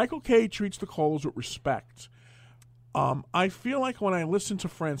agree. Michael Kay treats the callers with respect. I feel like when I listen to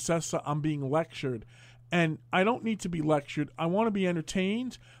Francesa, I'm being lectured. And I don't need to be lectured. I want to be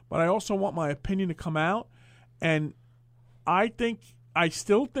entertained, but I also want my opinion to come out. And I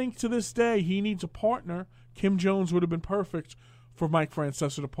still think to this day he needs a partner. Kim Jones would have been perfect for Mike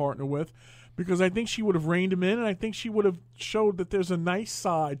Francesa to partner with because I think she would have reined him in, and I think she would have showed that there's a nice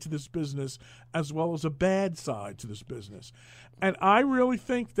side to this business as well as a bad side to this business. And I really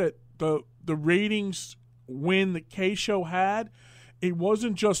think that the ratings win that K-Show had, it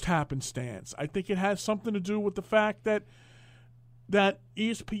wasn't just happenstance. I think it has something to do with the fact that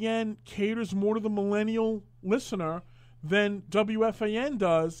ESPN caters more to the millennial listener than WFAN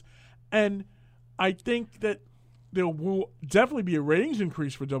does, and I think that there will definitely be a ratings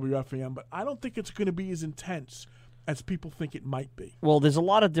increase for WFAN, but I don't think it's going to be as intense as people think it might be. Well, there's a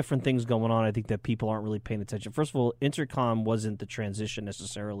lot of different things going on, I think, that people aren't really paying attention. First of all, Intercom wasn't the transition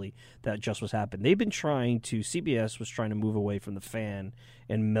necessarily that just was happening. CBS was trying to move away from the Fan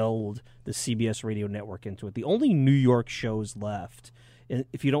and meld the CBS radio network into it. The only New York shows left,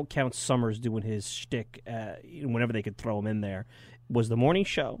 if you don't count Summers doing his shtick whenever they could throw him in there, was the morning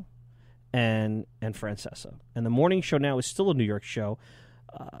show and Francesa. And the morning show now is still a New York show,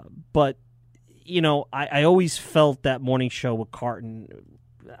 but I always felt that morning show with Carton,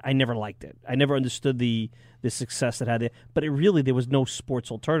 I never liked it. I never understood the success that had it. But there was no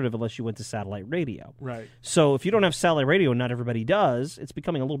sports alternative unless you went to satellite radio. Right. So if you don't have satellite radio, and not everybody does, it's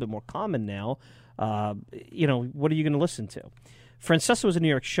becoming a little bit more common now. What are you going to listen to? Francesa was a New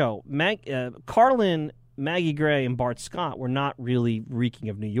York show. Carlin, Maggie Gray, and Bart Scott were not really reeking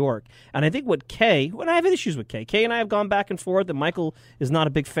of New York. And I think when I have issues with Kay and I have gone back and forth, and Michael is not a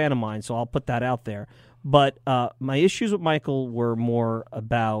big fan of mine, so I'll put that out there. But my issues with Michael were more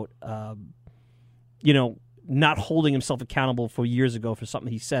about, not holding himself accountable for years ago for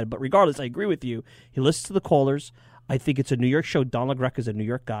something he said. But regardless, I agree with you. He listens to the callers. I think it's a New York show. Don LaGreca is a New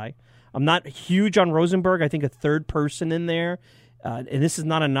York guy. I'm not huge on Rosenberg. I think a third person in there, and this is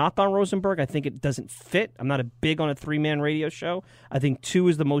not a knock on Rosenberg. I think it doesn't fit. I'm not a big on a three-man radio show. I think two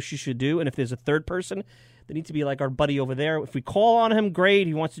is the most you should do. And if there's a third person, they need to be like our buddy over there. If we call on him, great.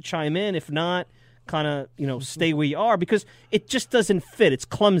 He wants to chime in. If not, kind of, stay where you are, because it just doesn't fit. It's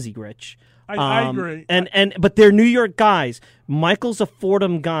clumsy, Rich. I agree. But they're New York guys. Michael's a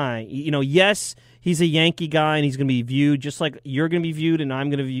Fordham guy. Yes, he's a Yankee guy, and he's going to be viewed just like you're going to be viewed, and I'm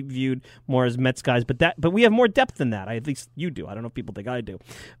going to be viewed more as Mets guys. But we have more depth than that. At least you do. I don't know if people think I do.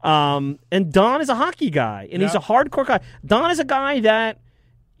 And Don is a hockey guy, and he's a hardcore guy. Don is a guy that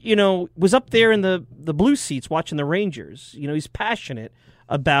was up there in the blue seats watching the Rangers. He's passionate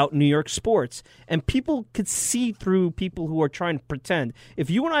about New York sports, and people could see through people who are trying to pretend. If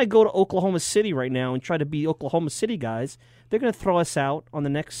you and I go to Oklahoma City right now and try to be Oklahoma City guys, they're going to throw us out on the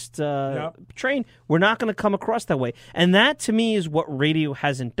next train. We're not going to come across that way, and that to me is what radio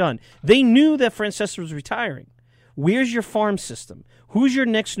hasn't done. They knew that Francesa was retiring. Where's your farm system? Who's your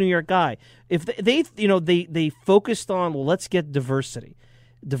next New York guy? If they focused on, well, let's get diversity.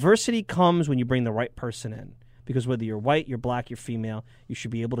 Diversity comes when you bring the right person in. Because whether you're white, you're black, you're female, you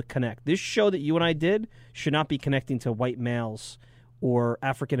should be able to connect. This show that you and I did should not be connecting to white males or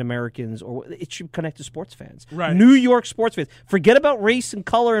African Americans, or it should connect to sports fans. Right. New York sports fans. Forget about race and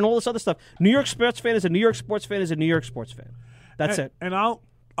color and all this other stuff. New York sports fan is a New York sports fan is a New York sports fan. That's it. And I'll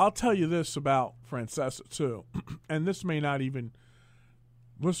tell you this about Francesa too, and this may not even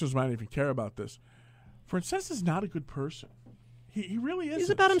listeners might even care about this. Francesa's not a good person. He really is. He's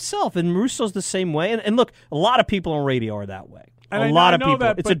about himself, and Russo's the same way. And look, a lot of people on radio are that way. And a lot of know people.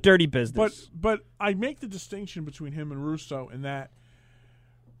 That, it's a dirty business. But I make the distinction between him and Russo in that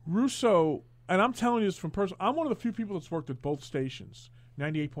Russo, and I'm telling you this from personal, I'm one of the few people that's worked at both stations,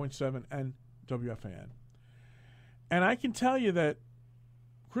 98.7 and WFAN. And I can tell you that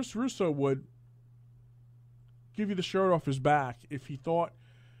Chris Russo would give you the shirt off his back if he thought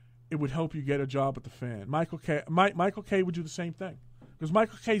it would help you get a job at the Fan. Michael Kay would do the same thing, because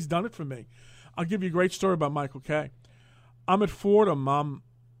Michael Kay's done it for me. I'll give you a great story about Michael Kay. I'm at Fordham. I'm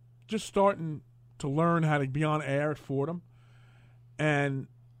just starting to learn how to be on air at Fordham, and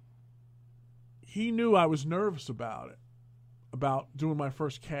he knew I was nervous about it, about doing my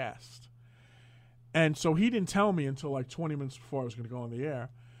first cast. And so he didn't tell me until like 20 minutes before I was going to go on the air,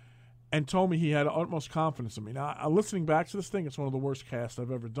 and told me he had utmost confidence in me. Now, listening back to this thing, it's one of the worst casts I've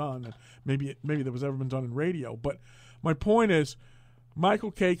ever done, and maybe that was ever been done in radio. But my point is,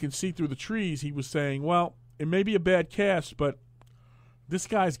 Michael Kay can see through the trees. He was saying, well, it may be a bad cast, but this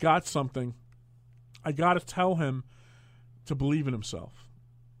guy's got something. I got to tell him to believe in himself.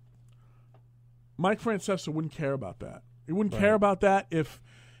 Mike Francesa wouldn't care about that. He wouldn't care about that if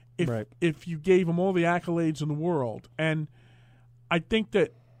you gave him all the accolades in the world. And I think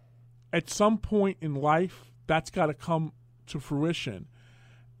that at some point in life, that's got to come to fruition.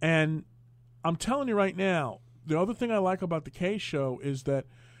 And I'm telling you right now, the other thing I like about the K Show is that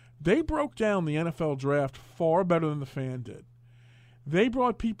they broke down the NFL draft far better than the Fan did. They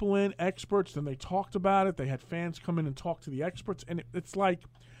brought people in, experts, and they talked about it. They had fans come in and talk to the experts. And it's like,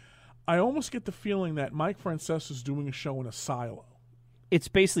 I almost get the feeling that Mike Francesa is doing a show in a silo. It's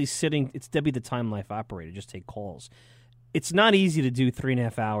basically it's Debbie the Time Life operator, just take calls. It's not easy to do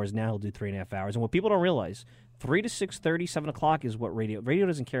 3.5 hours. Now he'll do 3.5 hours. And what people don't realize, 3 to 6:30, 7 o'clock is what radio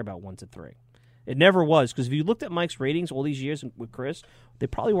doesn't care about 1 to 3. It never was, because if you looked at Mike's ratings all these years with Chris, they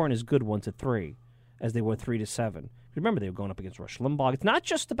probably weren't as good 1 to 3 as they were 3 to 7. Remember, they were going up against Rush Limbaugh. It's not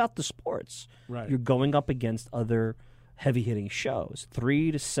just about the sports. Right. You're going up against other heavy-hitting shows,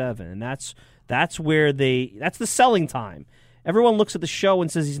 3 to 7, and that's where that's the selling time. Everyone looks at the show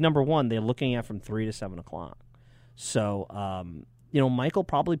and says he's number one. They're looking at from 3 to 7 o'clock. So, Michael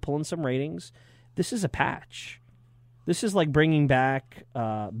probably pulling some ratings. This is a patch. This is like bringing back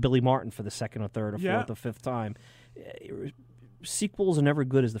Billy Martin for the second or third or fourth or fifth time. Sequels are never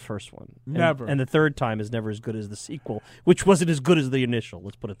good as the first one. Never. And the third time is never as good as the sequel, which wasn't as good as the initial.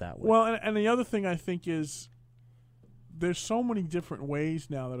 Let's put it that way. Well, and the other thing I think is there's so many different ways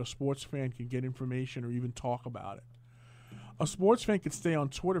now that a sports fan can get information or even talk about it. A sports fan could stay on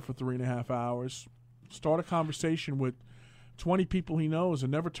Twitter for 3.5 hours, start a conversation with 20 people he knows,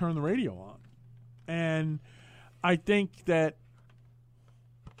 and never turn the radio on. And I think that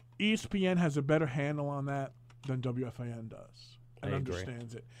ESPN has a better handle on that than WFAN does and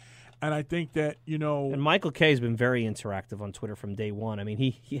understands it. And I think that, And Michael Kay has been very interactive on Twitter from day one. I mean,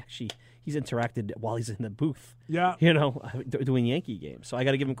 he's interacted while he's in the booth. Yeah. Doing Yankee games. So I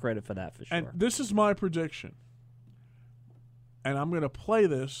got to give him credit for that for sure. And this is my prediction. And I'm going to play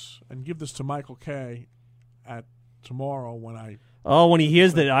this and give this to Michael Kay at tomorrow when I... Oh, when he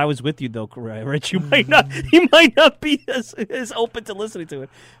hears that I was with you, though, Rich, he might not be as open to listening to it.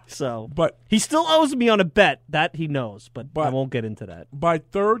 So, but he still owes me on a bet that he knows, but I won't get into that. By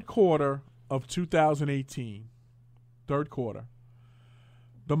third quarter of 2018,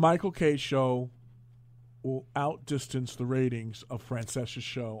 the Michael Kay Show will outdistance the ratings of Francesa's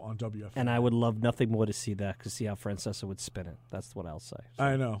show on WFAN. And I would love nothing more to see that, to see how Francesa would spin it. That's what I'll say. So,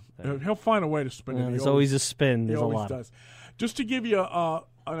 I know. He'll find a way to spin it. There's always a spin. There's he always a lot. Does. Just to give you an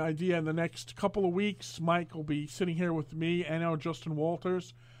idea, in the next couple of weeks, Mike will be sitting here with me and our Justin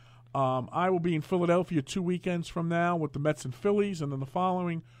Walters. I will be in Philadelphia 2 weekends from now with the Mets and Phillies, and then the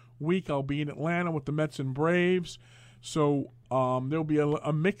following week I'll be in Atlanta with the Mets and Braves. So there'll be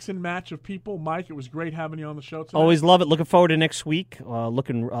a mix and match of people. Mike, it was great having you on the show tonight. Always love it. Looking forward to next week.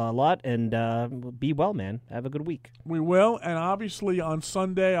 Looking a lot, and be well, man. Have a good week. We will, and obviously on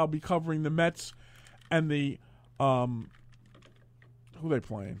Sunday I'll be covering the Mets and the who are they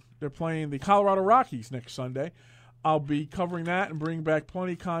playing? They're playing the Colorado Rockies next Sunday. I'll be covering that and bringing back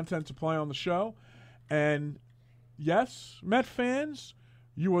plenty of content to play on the show. And yes, Met fans,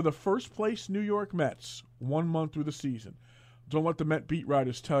 you are the first place New York Mets 1 month through the season. Don't let the Met beat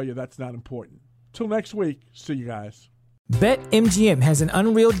writers tell you that's not important. Till next week, see you guys. BetMGM has an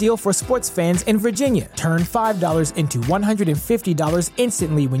unreal deal for sports fans in Virginia. Turn $5 into $150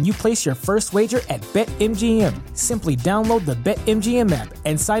 instantly when you place your first wager at BetMGM. Simply download the BetMGM app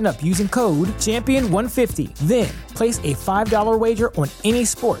and sign up using code Champion150. Then, place a $5 wager on any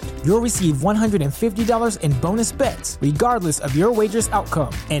sport. You'll receive $150 in bonus bets, regardless of your wager's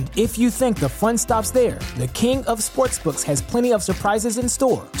outcome. And if you think the fun stops there, the King of Sportsbooks has plenty of surprises in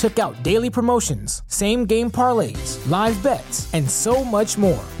store. Check out daily promotions, same-game parlays, live bets, and so much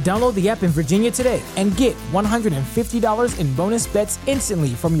more. Download the app in Virginia today and get $150 in bonus bets instantly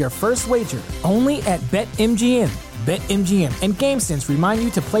from your first wager. Only at BetMGM. BetMGM and GameSense remind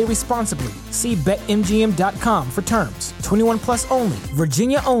you to play responsibly. See BetMGM.com for terms. 21 plus only.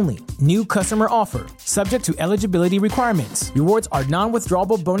 Virginia only. New customer offer. Subject to eligibility requirements. Rewards are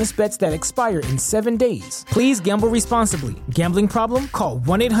non-withdrawable bonus bets that expire in 7 days. Please gamble responsibly. Gambling problem? Call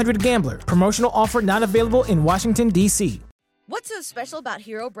 1-800-GAMBLER. Promotional offer not available in Washington, D.C. What's so special about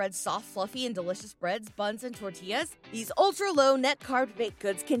Hero Bread's soft, fluffy, and delicious breads, buns, and tortillas? These ultra-low net-carb baked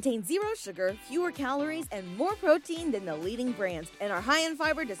goods contain zero sugar, fewer calories, and more protein than the leading brands, and are high in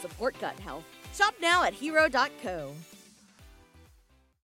fiber to support gut health. Shop now at Hero.co.